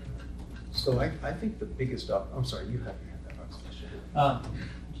so. So I think the biggest I'm sorry, you have your hand up.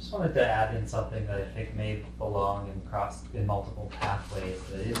 Just wanted to add in something that I think may belong in multiple pathways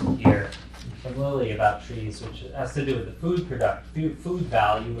that isn't here from Lily about trees, which has to do with the food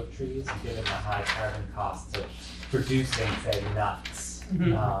value of trees, given the high carbon costs of producing, say, nuts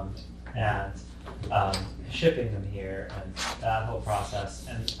and shipping them here, and that whole process.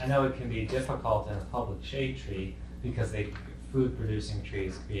 And I know it can be difficult in a public shade tree because food-producing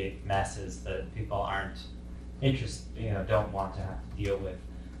trees create messes that people aren't don't want to have to deal with.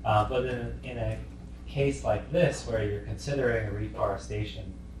 But in a case like this, where you're considering a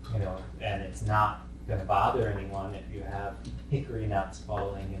reforestation, and it's not going to bother anyone if you have hickory nuts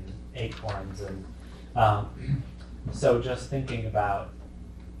falling and acorns, and so just thinking about,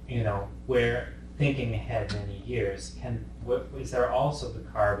 thinking ahead many years, is there also the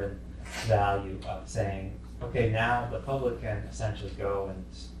carbon value of saying, okay, now the public can essentially go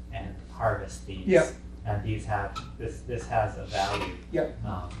and harvest these. Yep. And these have, this has a value. Yep.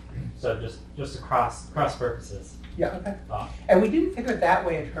 So just across purposes. Yeah, okay. thought. And we didn't think of it that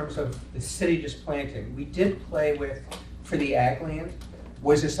way in terms of the city just planting. We did play with, for the ag land,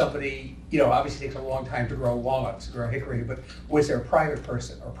 was there somebody, obviously it takes a long time to grow walnuts, to grow hickory, but was there a private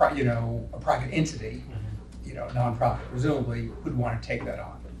person or, a private entity, nonprofit, presumably, who'd want to take that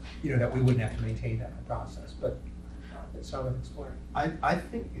on? That we wouldn't have to maintain that process, but it's not worth exploring. I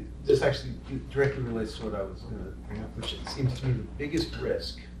think this actually directly relates to what I was going to bring up, which it seems to me the biggest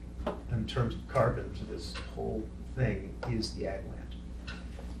risk in terms of carbon to this whole thing is the ag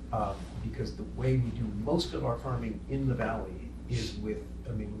land. Because the way we do most of our farming in the valley is with,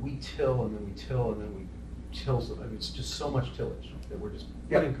 we till and then we till and then we till, it's just so much tillage that we're just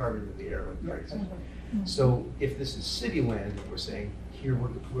putting carbon into the air like crazy. So if this is city land and we're saying, here,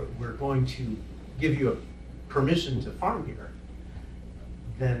 we're going to give you a permission to farm here,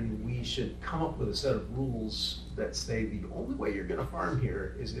 then we should come up with a set of rules that say the only way you're gonna farm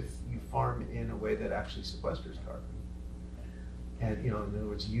here is if you farm in a way that actually sequesters carbon. And, in other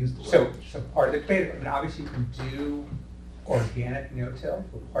words, use the So language. part of the debate, obviously you can do organic no-till,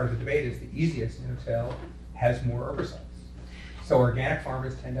 but part of the debate is the easiest no-till has more herbicides. So organic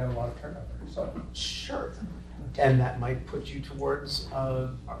farmers tend to have a lot of turnover, so. Sure. And that might put you towards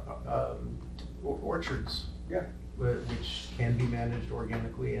orchards. Yeah. Which can be managed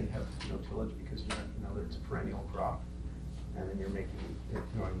organically and have no tillage because it's a perennial crop, and then you're making it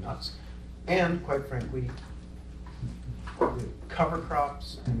growing nuts. And quite frankly, cover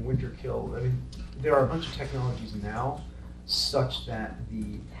crops and winter kill. There are a bunch of technologies now such that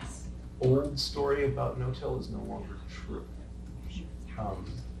the old story about no-till is no longer true.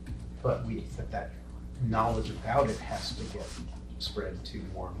 But that knowledge about it has to get spread to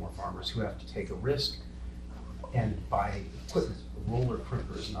more and more farmers who have to take a risk and buy equipment. A roller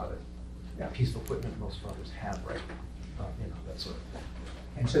printer is not a piece of equipment most farmers have right now. That sort of thing.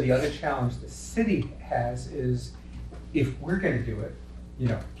 And so the other challenge the city has is if we're going to do it,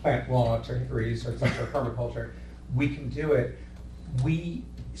 plant walnuts or hickories or some sort of permaculture, we can do it.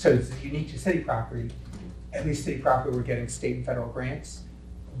 So it's unique to city property. At least city property, we're getting state and federal grants.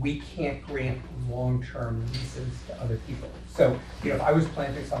 We can't grant long-term leases to other people. So, if I was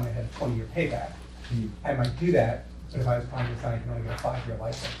planting something that had a 20-year payback, I might do that, but if I was planting something I can only get a 5-year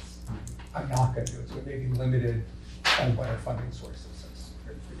license, I'm not going to do it. So it may be limited on what our funding sources is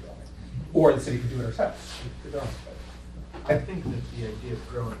for doing it. Or the city could do it ourselves. I think that the idea of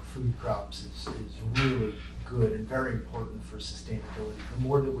growing food crops is really good and very important for sustainability. The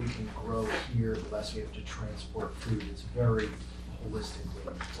more that we can grow here, the less we have to transport food. It's very holistically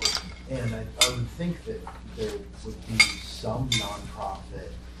important. And I would think that there would be some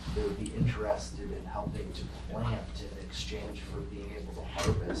nonprofit that would be interested in helping to plant in exchange for being able to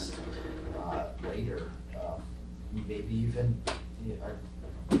harvest later. Maybe even,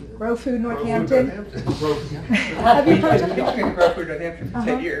 Grow Food Northampton. Have you you heard heard of of it? Grow Food Northampton for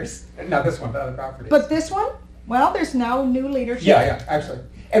 10 years. Not this one, but other properties. But this one, well, there's now new leadership. Yeah, absolutely.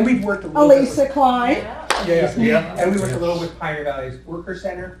 And we've worked a little bit Elisa Klein. Yeah. And we worked a little with Pioneer Valley's Worker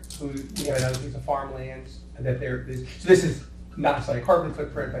Center, who we have another piece of farmland that so this is not necessarily a carbon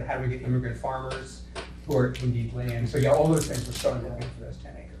footprint, but how do we get immigrant farmers who need land? So all those things we're starting looking for those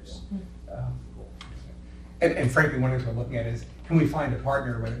 10 acres. And frankly, one of the things we're looking at is, can we find a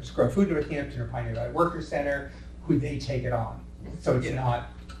partner, whether it's Grow Food Northampton or Pioneer Valley Worker Center, who they take it on? So it's not,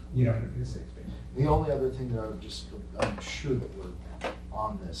 The only other thing that I'm sure that we're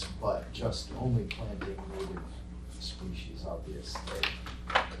on this, but just only planting native species, obviously.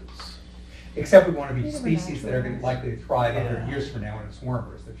 Except we want to be species that are likely to thrive 100 years from now when it's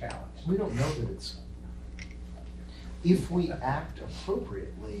warmer is the challenge. We don't know that it's, if we act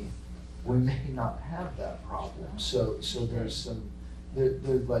appropriately, we may not have that problem. So there's some, they're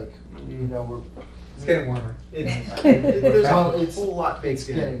like, we're. It's getting warmer. There's a whole lot It's baked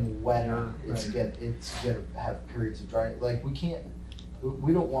in. getting wetter, it's gonna have periods of drying,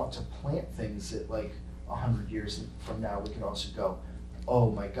 we don't want to plant things that 100 years from now, we could also go,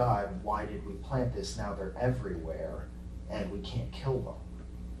 oh my God, why did we plant this? Now they're everywhere and we can't kill them,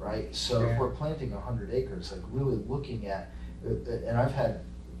 right? So if we're planting 100 acres, really looking at, and I've had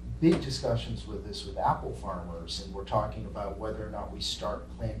big discussions with apple farmers, and we're talking about whether or not we start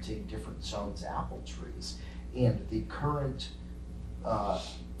planting different zones apple trees. And the current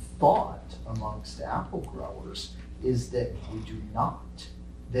thought amongst apple growers is that we do not.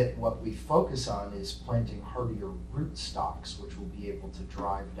 That what we focus on is planting hardier root stocks, which will be able to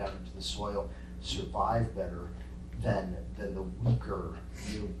drive down into the soil, survive better than the weaker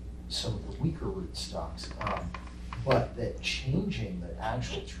new some of the weaker rootstocks. But that changing the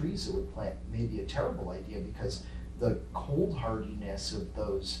actual trees that would plant may be a terrible idea, because the cold hardiness of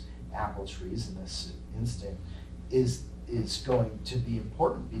those apple trees in this instant is going to be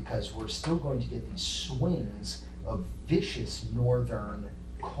important, because we're still going to get these swings of vicious northern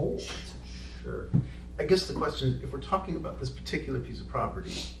cold. Sure. I guess the question is, if we're talking about this particular piece of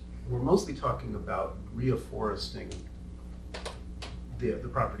property, we're mostly talking about reforesting the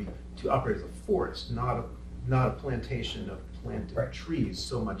property to operate as a forest, not a plantation of planted Right. trees,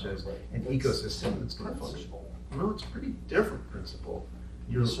 so much as an ecosystem that's going to function. No, it's a pretty different principle.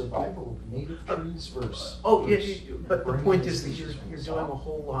 Your survival of native trees versus. Oh, yeah, versus but the bringing point these is that you're species doing a out.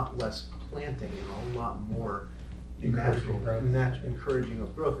 whole lot less planting and a whole lot more Encouraging growth. encouraging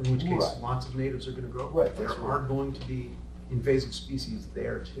of growth, in which case Right. lots of natives are gonna grow. Right, There that's are right. going to be invasive species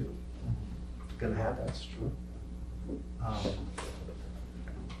there too. Gonna happen. That's true. Um,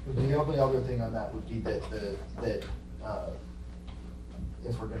 The only other thing on that would be that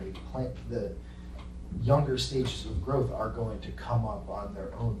if we're gonna be the younger stages of growth are going to come up on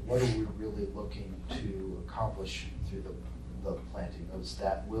their own. What are we really looking to accomplish through the planting? Those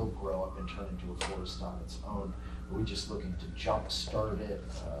that will grow up and turn into a forest on its own. Are we just looking to jumpstart it?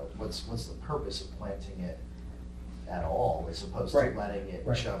 What's the purpose of planting it at all, as opposed Right. to letting it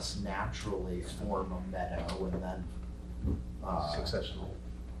Right. just naturally form a meadow and then Successional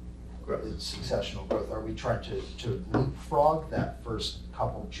growth. it's successional growth? Are we trying to leapfrog that first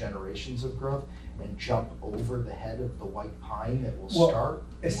couple generations of growth and jump over the head of the white pine that will Well, start?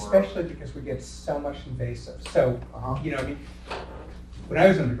 Or- Especially because we get so much invasive. So, Uh-huh. you know, I mean, when I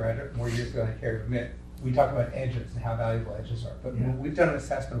was an undergraduate, more years ago than I care to admit, we talk about edges and how valuable edges are. But Yeah. when we've done an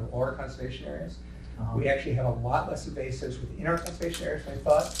assessment of all our conservation areas, Uh-huh. we actually have a lot less invasives within our conservation areas than I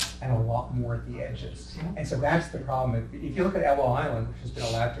thought, and a lot more at the edges. And so that's the problem. If you look at Elbow Island, which has been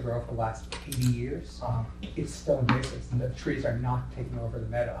allowed to grow for the last 80 years, Uh-huh. it's still invasive, and the trees are not taking over the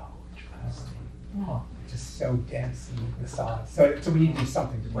meadow. It's just so dense in the sod. So we need to do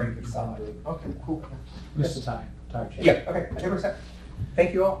something to break the sod. Okay, cool. Mr. Time. Yeah, okay, 100%.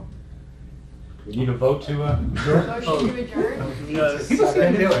 Thank you all. We need a vote to, Motion to adjourn? People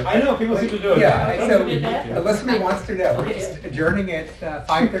seem to do it. I know, people seem to do it. Yeah, Don't so forget that. unless somebody wants to know, we're just adjourning at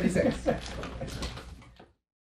 5:36.